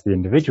discuss the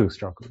individual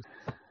struggles.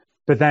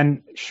 But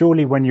then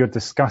surely when you're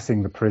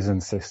discussing the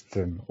prison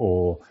system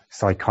or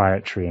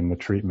psychiatry and the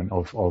treatment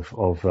of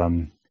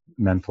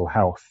mental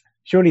health,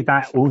 surely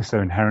that also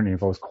inherently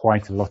involves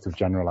quite a lot of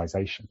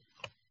generalization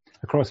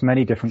across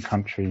many different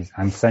countries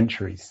and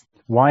centuries.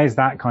 Why is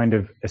that kind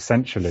of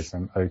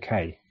essentialism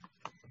okay?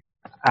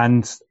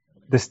 And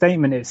the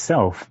statement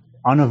itself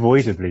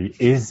unavoidably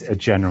is a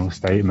general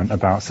statement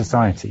about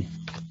society.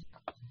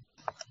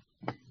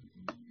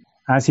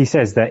 As he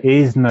says, there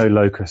is no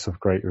locus of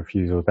great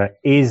refusal. There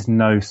is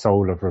no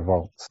soul of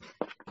revolt.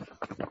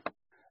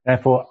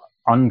 Therefore,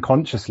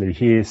 unconsciously,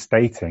 he is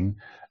stating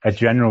a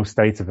general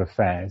state of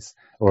affairs,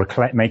 or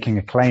making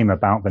a claim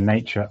about the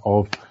nature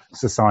of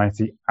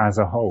society as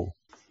a whole.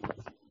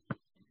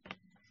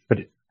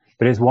 But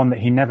but it's one that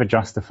he never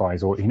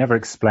justifies, or he never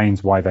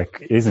explains why there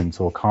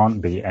isn't or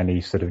can't be any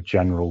sort of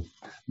general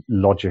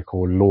logic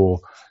or law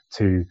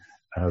to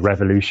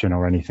revolution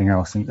or anything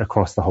else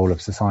across the whole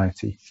of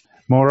society.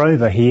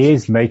 Moreover, he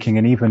is making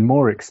an even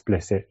more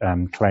explicit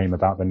claim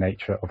about the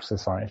nature of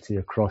society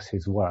across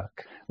his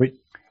work,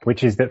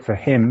 which is that for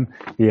him,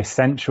 the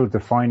essential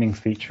defining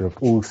feature of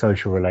all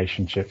social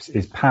relationships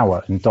is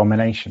power and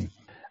domination.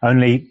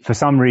 Only, for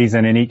some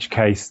reason, in each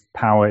case,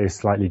 power is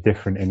slightly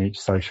different in each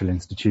social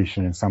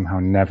institution and somehow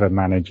never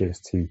manages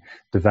to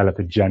develop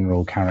a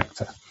general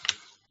character.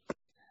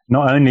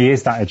 Not only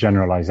is that a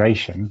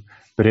generalization,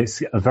 but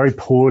it's a very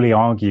poorly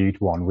argued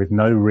one with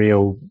no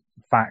real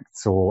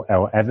facts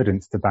or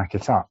evidence to back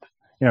it up.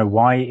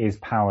 Why is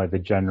power the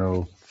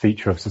general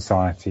feature of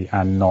society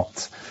and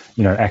not,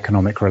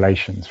 economic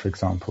relations, for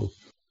example?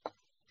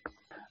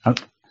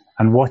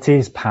 And what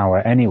is power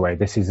anyway?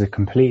 This is a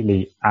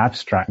completely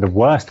abstract, the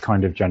worst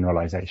kind of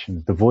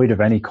generalization, devoid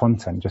of any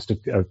content, just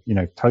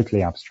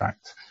totally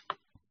abstract.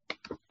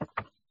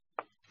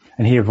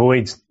 And he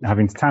avoids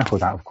having to tackle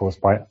that, of course,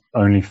 by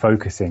only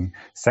focusing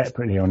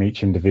separately on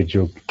each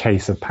individual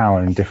case of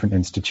power in different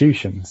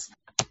institutions.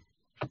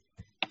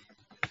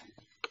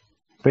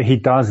 But he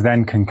does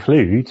then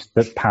conclude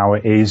that power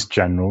is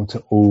general to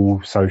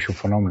all social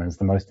phenomena, is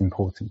the most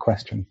important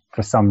question,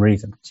 for some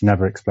reason. It's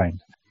never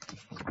explained.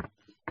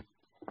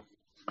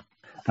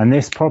 And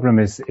this problem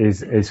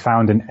is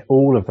found in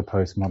all of the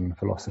postmodern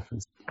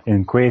philosophers.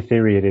 In queer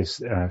theory, it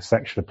is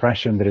sexual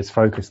oppression that is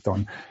focused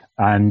on,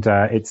 and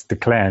it's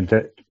declared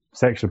that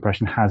sexual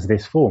oppression has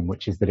this form,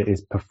 which is that it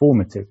is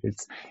performative.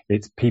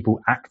 It's people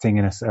acting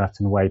in a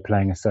certain way,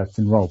 playing a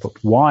certain role. But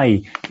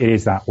why it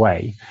is that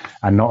way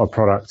and not a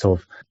product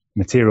of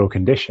material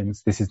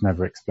conditions, this is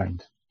never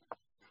explained.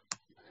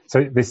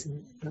 So this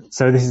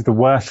is the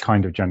worst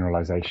kind of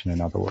generalization,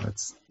 in other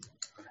words.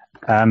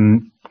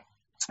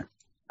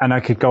 And I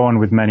could go on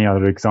with many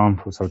other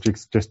examples. I'll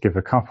just give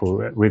a couple.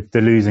 With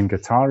Deleuze and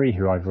Guattari,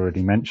 who I've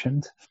already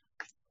mentioned,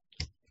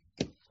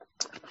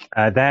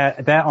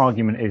 their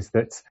argument is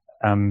that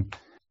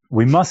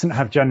we mustn't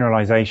have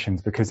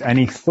generalizations because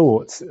any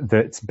thought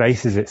that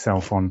bases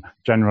itself on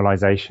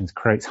generalizations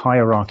creates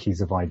hierarchies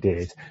of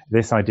ideas.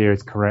 This idea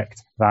is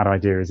correct, that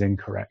idea is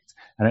incorrect.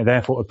 And it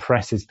therefore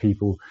oppresses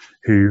people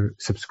who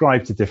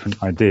subscribe to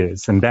different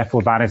ideas. And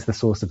therefore that is the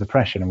source of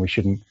oppression, and we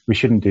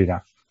shouldn't do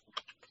that.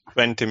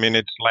 20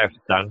 minutes left,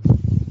 Dan.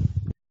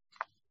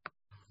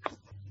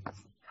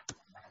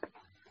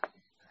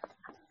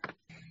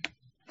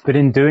 But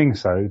in doing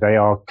so, they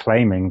are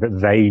claiming that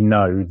they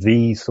know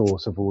the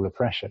source of all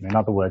oppression. In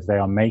other words, they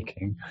are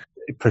making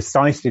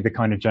precisely the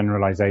kind of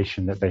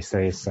generalization that they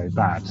say is so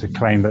bad, to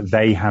claim that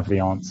they have the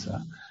answer.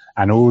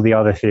 And all the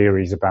other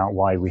theories about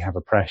why we have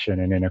oppression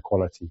and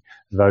inequality,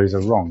 those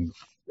are wrong.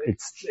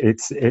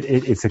 It's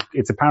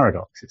a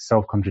paradox. It's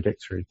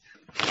self-contradictory.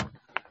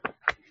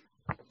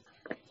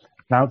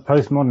 Now,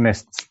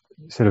 postmodernists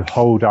sort of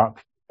hold up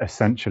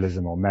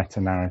essentialism or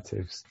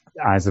meta-narratives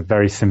as a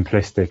very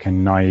simplistic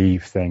and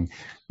naive thing,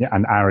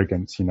 and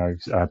arrogance.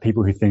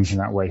 People who think in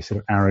that way sort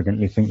of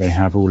arrogantly think they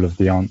have all of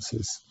the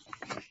answers.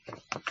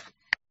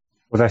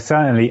 Well, there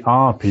certainly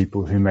are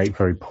people who make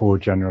very poor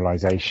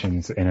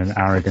generalizations in an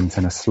arrogant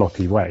and a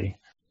sloppy way.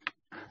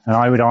 And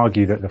I would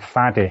argue that the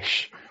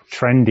faddish,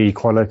 trendy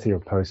quality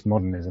of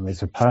postmodernism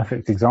is a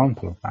perfect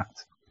example of that.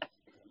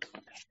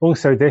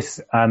 Also,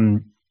 this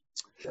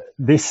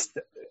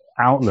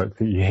outlook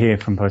that you hear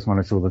from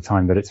postmodernists all the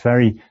time, that it's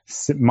very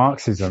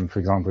Marxism, for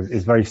example,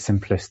 is very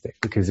simplistic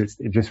because it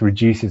just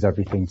reduces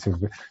everything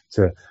to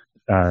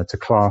the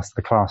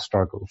class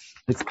struggle.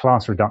 It's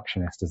class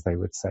reductionist, as they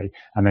would say,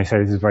 and they say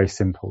this is very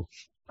simple.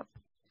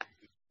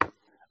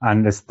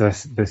 And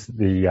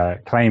the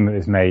claim that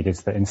is made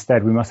is that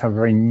instead we must have a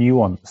very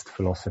nuanced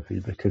philosophy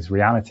because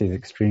reality is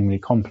extremely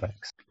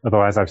complex.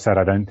 Although, as I've said,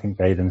 I don't think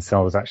they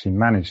themselves actually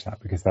manage that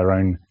because their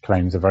own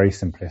claims are very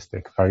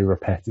simplistic, very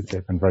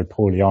repetitive, and very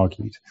poorly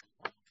argued.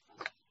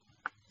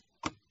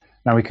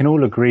 Now, we can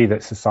all agree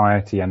that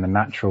society and the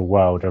natural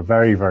world are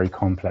very, very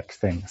complex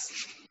things.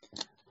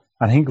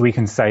 I think we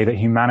can say that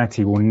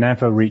humanity will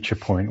never reach a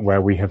point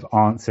where we have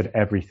answered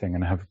everything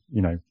and have,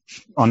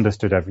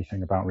 understood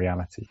everything about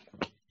reality.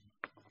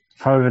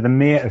 However, the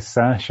mere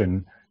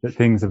assertion that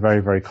things are very,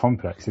 very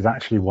complex is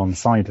actually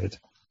one-sided.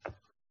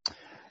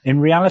 In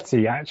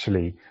reality,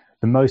 actually,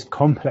 the most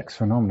complex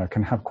phenomena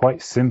can have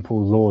quite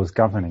simple laws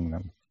governing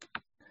them.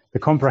 The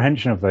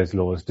comprehension of those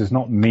laws does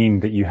not mean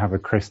that you have a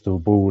crystal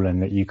ball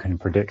and that you can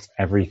predict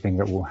everything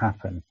that will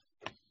happen.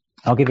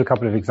 I'll give a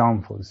couple of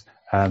examples.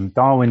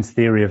 Darwin's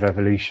theory of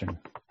evolution.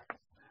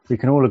 We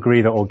can all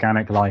agree that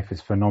organic life is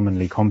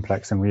phenomenally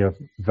complex and we are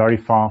very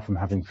far from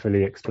having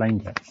fully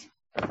explained it.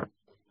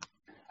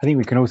 I think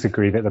we can also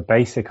agree that the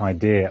basic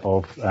idea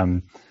of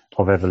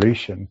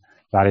evolution,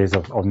 that is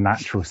of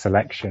natural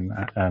selection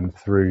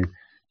through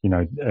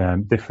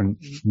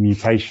different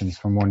mutations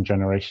from one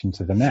generation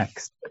to the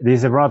next, it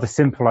is a rather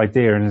simple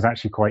idea and is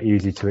actually quite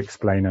easy to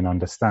explain and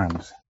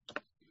understand.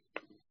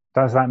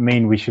 Does that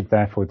mean we should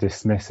therefore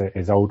dismiss it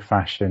as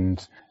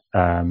old-fashioned,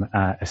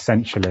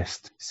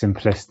 essentialist,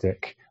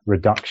 simplistic,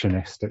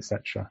 reductionist,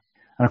 etc.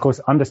 And of course,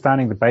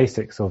 understanding the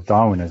basics of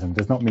Darwinism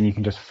does not mean you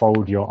can just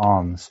fold your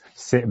arms,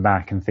 sit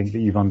back and think that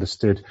you've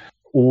understood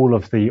all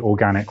of the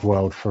organic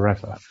world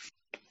forever.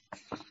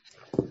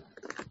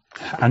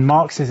 And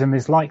Marxism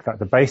is like that.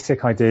 The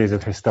basic ideas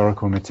of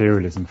historical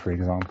materialism, for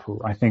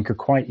example, I think are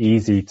quite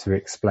easy to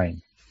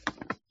explain.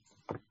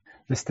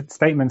 The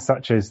statements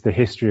such as the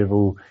history of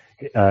all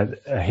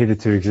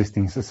hitherto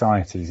existing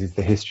societies is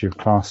the history of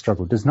class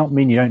struggle does not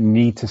mean you don't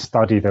need to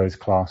study those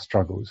class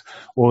struggles,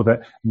 or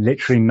that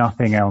literally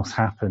nothing else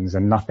happens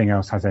and nothing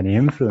else has any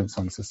influence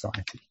on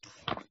society.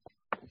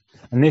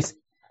 And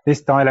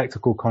this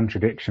dialectical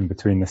contradiction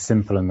between the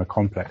simple and the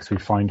complex we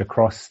find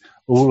across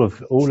all of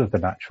the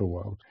natural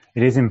world.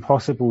 It is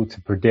impossible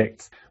to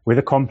predict, with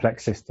a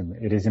complex system,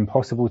 it is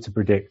impossible to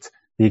predict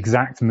the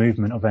exact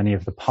movement of any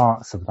of the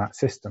parts of that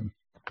system.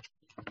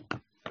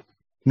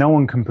 No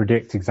one can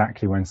predict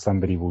exactly when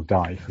somebody will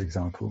die, for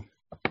example.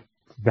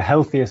 The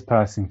healthiest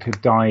person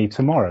could die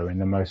tomorrow in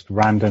the most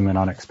random and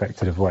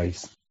unexpected of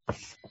ways.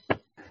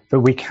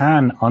 But we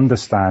can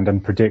understand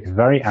and predict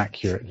very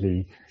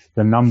accurately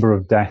the number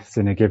of deaths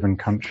in a given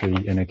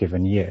country in a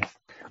given year,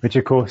 which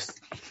of course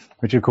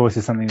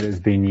is something that has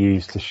been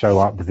used to show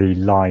up the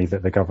lie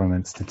that the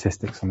government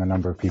statistics on the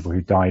number of people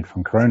who died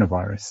from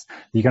coronavirus.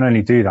 You can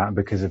only do that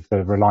because of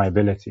the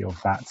reliability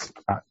of that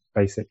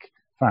basic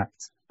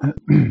fact.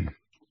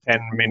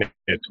 10 minutes,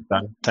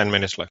 then 10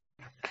 minutes left.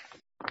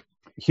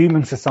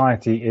 Human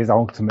society is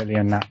ultimately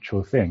a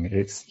natural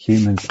thing.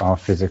 Humans are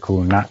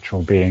physical,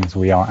 natural beings.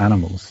 We are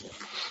animals.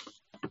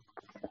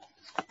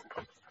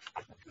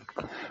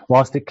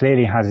 Whilst it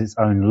clearly has its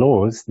own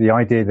laws, the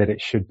idea that it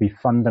should be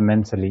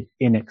fundamentally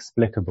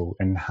inexplicable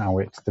in how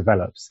it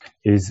develops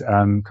is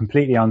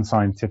completely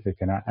unscientific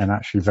and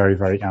actually very,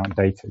 very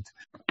outdated.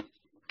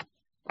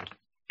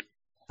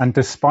 And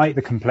despite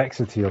the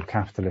complexity of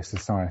capitalist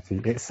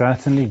society, it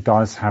certainly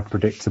does have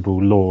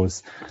predictable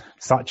laws,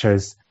 such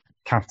as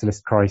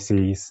capitalist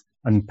crises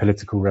and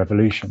political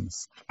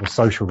revolutions, or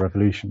social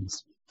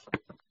revolutions.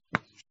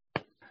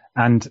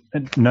 And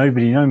no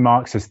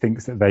Marxist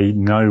thinks that they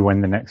know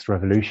when the next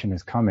revolution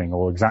is coming,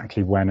 or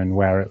exactly when and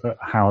where,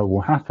 how it will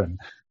happen.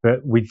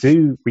 But we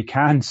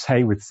can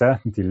say with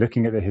certainty,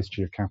 looking at the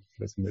history of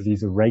capitalism, that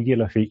these are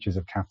regular features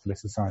of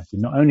capitalist society.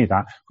 Not only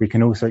that, we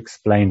can also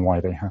explain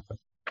why they happen.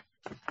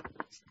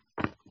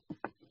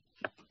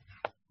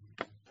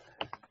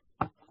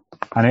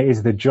 And it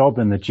is the job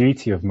and the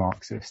duty of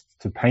Marxists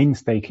to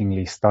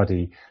painstakingly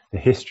study the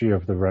history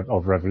of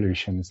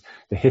revolutions,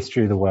 the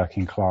history of the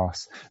working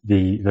class,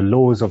 the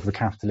laws of the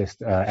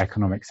capitalist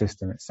economic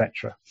system,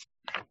 etc.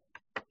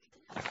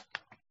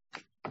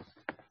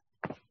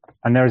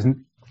 And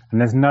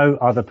there's no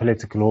other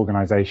political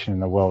organization in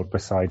the world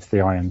besides the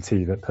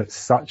IMT that puts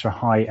such a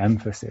high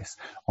emphasis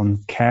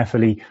on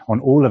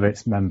all of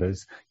its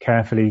members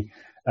carefully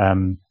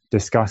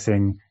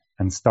discussing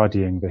and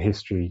studying the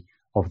history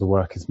of the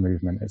workers'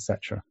 movement,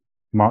 etc.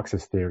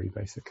 Marxist theory,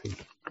 basically.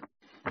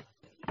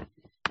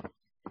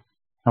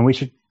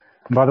 And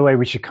by the way,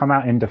 we should come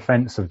out in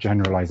defense of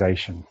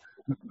generalization.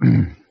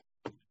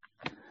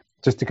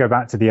 Just to go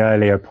back to the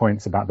earlier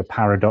points about the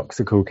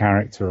paradoxical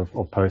character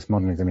of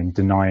postmodernism in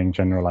denying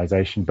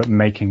generalization, but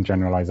making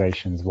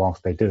generalizations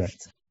whilst they do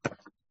it.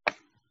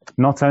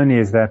 Not only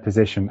is their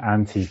position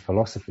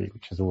anti-philosophy,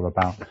 which is all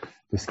about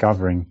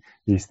discovering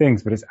these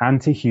things, but it's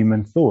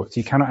anti-human thoughts.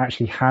 You cannot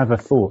actually have a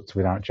thought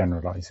without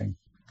generalizing.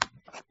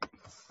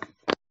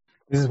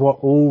 This is what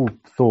all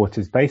thought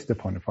is based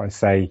upon. If I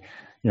say,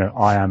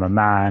 I am a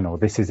man, or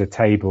this is a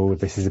table,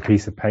 this is a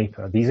piece of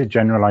paper, these are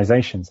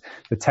generalizations.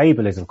 The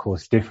table is, of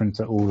course, different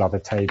to all other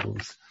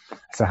tables.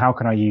 So how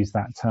can I use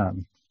that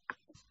term?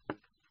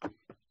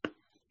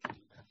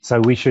 So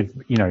we should,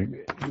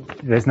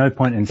 there's no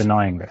point in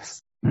denying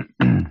this.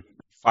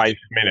 5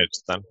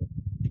 minutes then.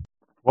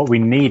 What we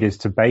need is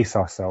to base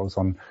ourselves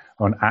on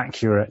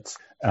accurate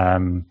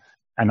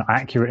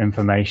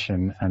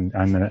information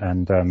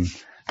and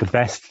the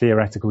best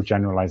theoretical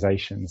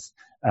generalizations,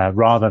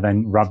 rather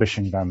than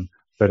rubbishing them,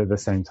 but at the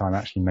same time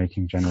actually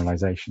making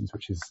generalizations,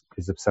 which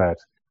is absurd.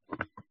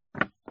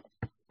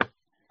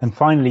 And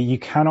finally, you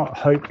cannot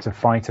hope to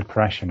fight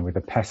oppression with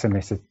a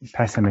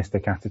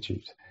pessimistic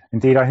attitude.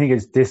 Indeed, I think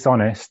it's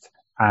dishonest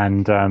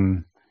and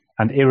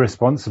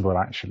irresponsible,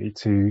 actually,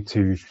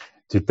 to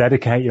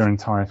dedicate your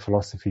entire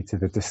philosophy to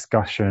the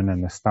discussion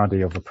and the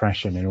study of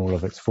oppression in all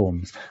of its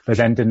forms, but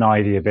then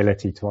deny the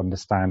ability to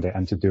understand it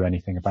and to do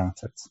anything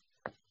about it.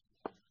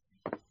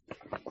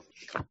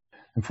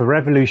 And for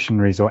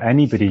revolutionaries or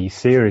anybody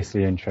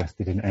seriously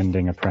interested in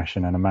ending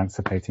oppression and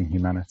emancipating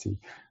humanity,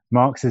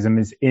 Marxism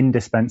is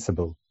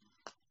indispensable,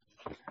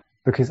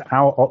 because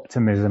our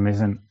optimism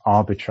isn't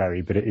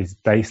arbitrary, but it is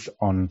based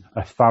on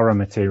a thorough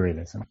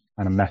materialism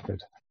and a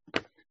method.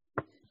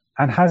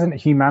 And hasn't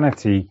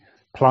humanity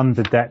plumbed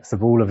the depths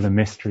of all of the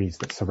mysteries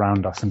that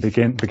surround us and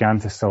began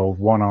to solve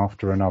one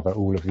after another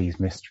all of these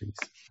mysteries?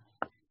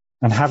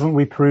 And haven't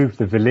we proved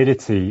the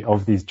validity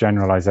of these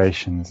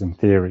generalizations and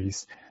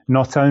theories,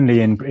 not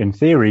only in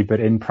theory, but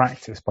in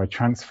practice by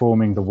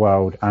transforming the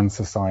world and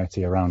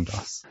society around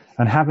us?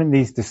 And haven't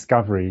these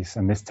discoveries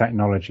and this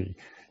technology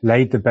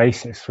laid the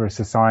basis for a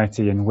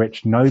society in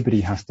which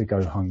nobody has to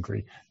go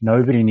hungry,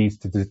 nobody needs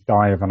to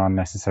die of an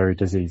unnecessary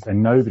disease,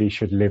 and nobody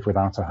should live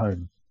without a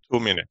home?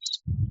 2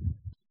 minutes.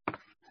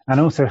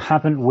 And also,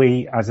 haven't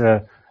we as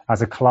a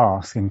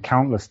class in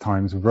countless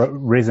times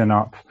risen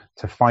up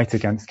to fight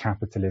against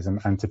capitalism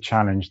and to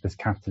challenge this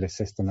capitalist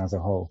system as a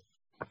whole?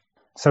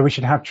 So we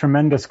should have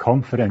tremendous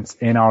confidence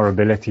in our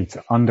ability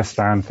to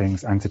understand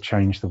things and to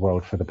change the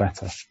world for the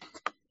better.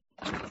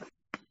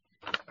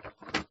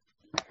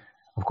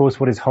 Of course,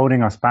 what is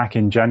holding us back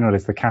in general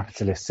is the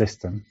capitalist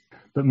system,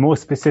 but more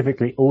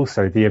specifically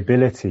also the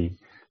ability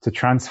to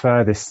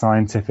transfer this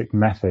scientific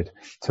method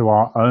to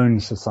our own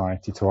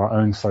society, to our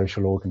own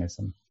social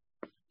organism.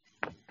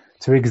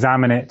 To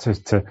examine it,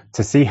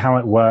 to see how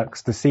it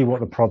works, to see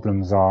what the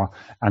problems are,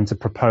 and to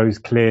propose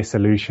clear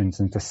solutions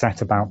and to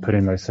set about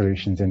putting those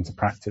solutions into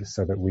practice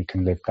so that we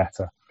can live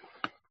better.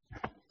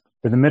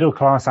 But the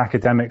middle-class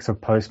academics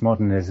of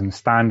postmodernism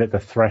stand at the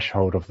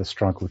threshold of the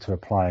struggle to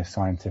apply a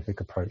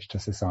scientific approach to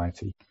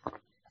society.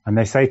 And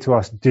they say to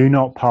us, do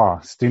not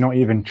pass, do not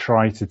even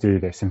try to do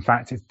this. In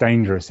fact, it's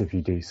dangerous if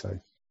you do so.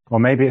 Or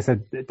maybe it's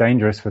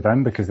dangerous for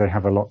them because they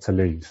have a lot to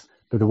lose.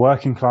 But the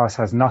working class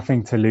has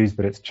nothing to lose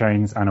but its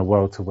chains and a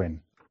world to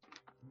win.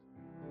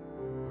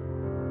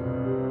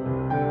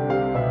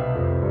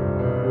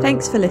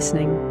 Thanks for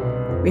listening.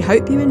 We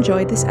hope you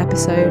enjoyed this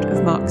episode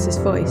of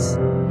Marxist Voice.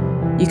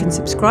 You can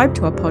subscribe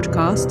to our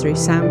podcast through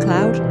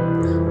SoundCloud,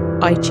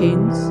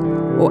 iTunes,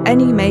 or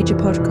any major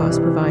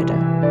podcast provider,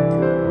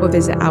 or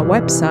visit our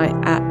website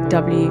at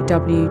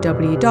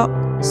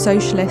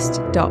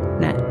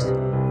www.socialist.net.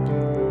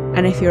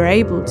 And if you're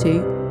able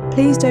to,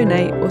 please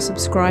donate or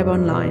subscribe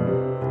online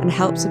and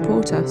help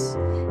support us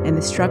in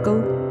the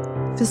struggle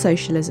for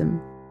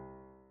socialism.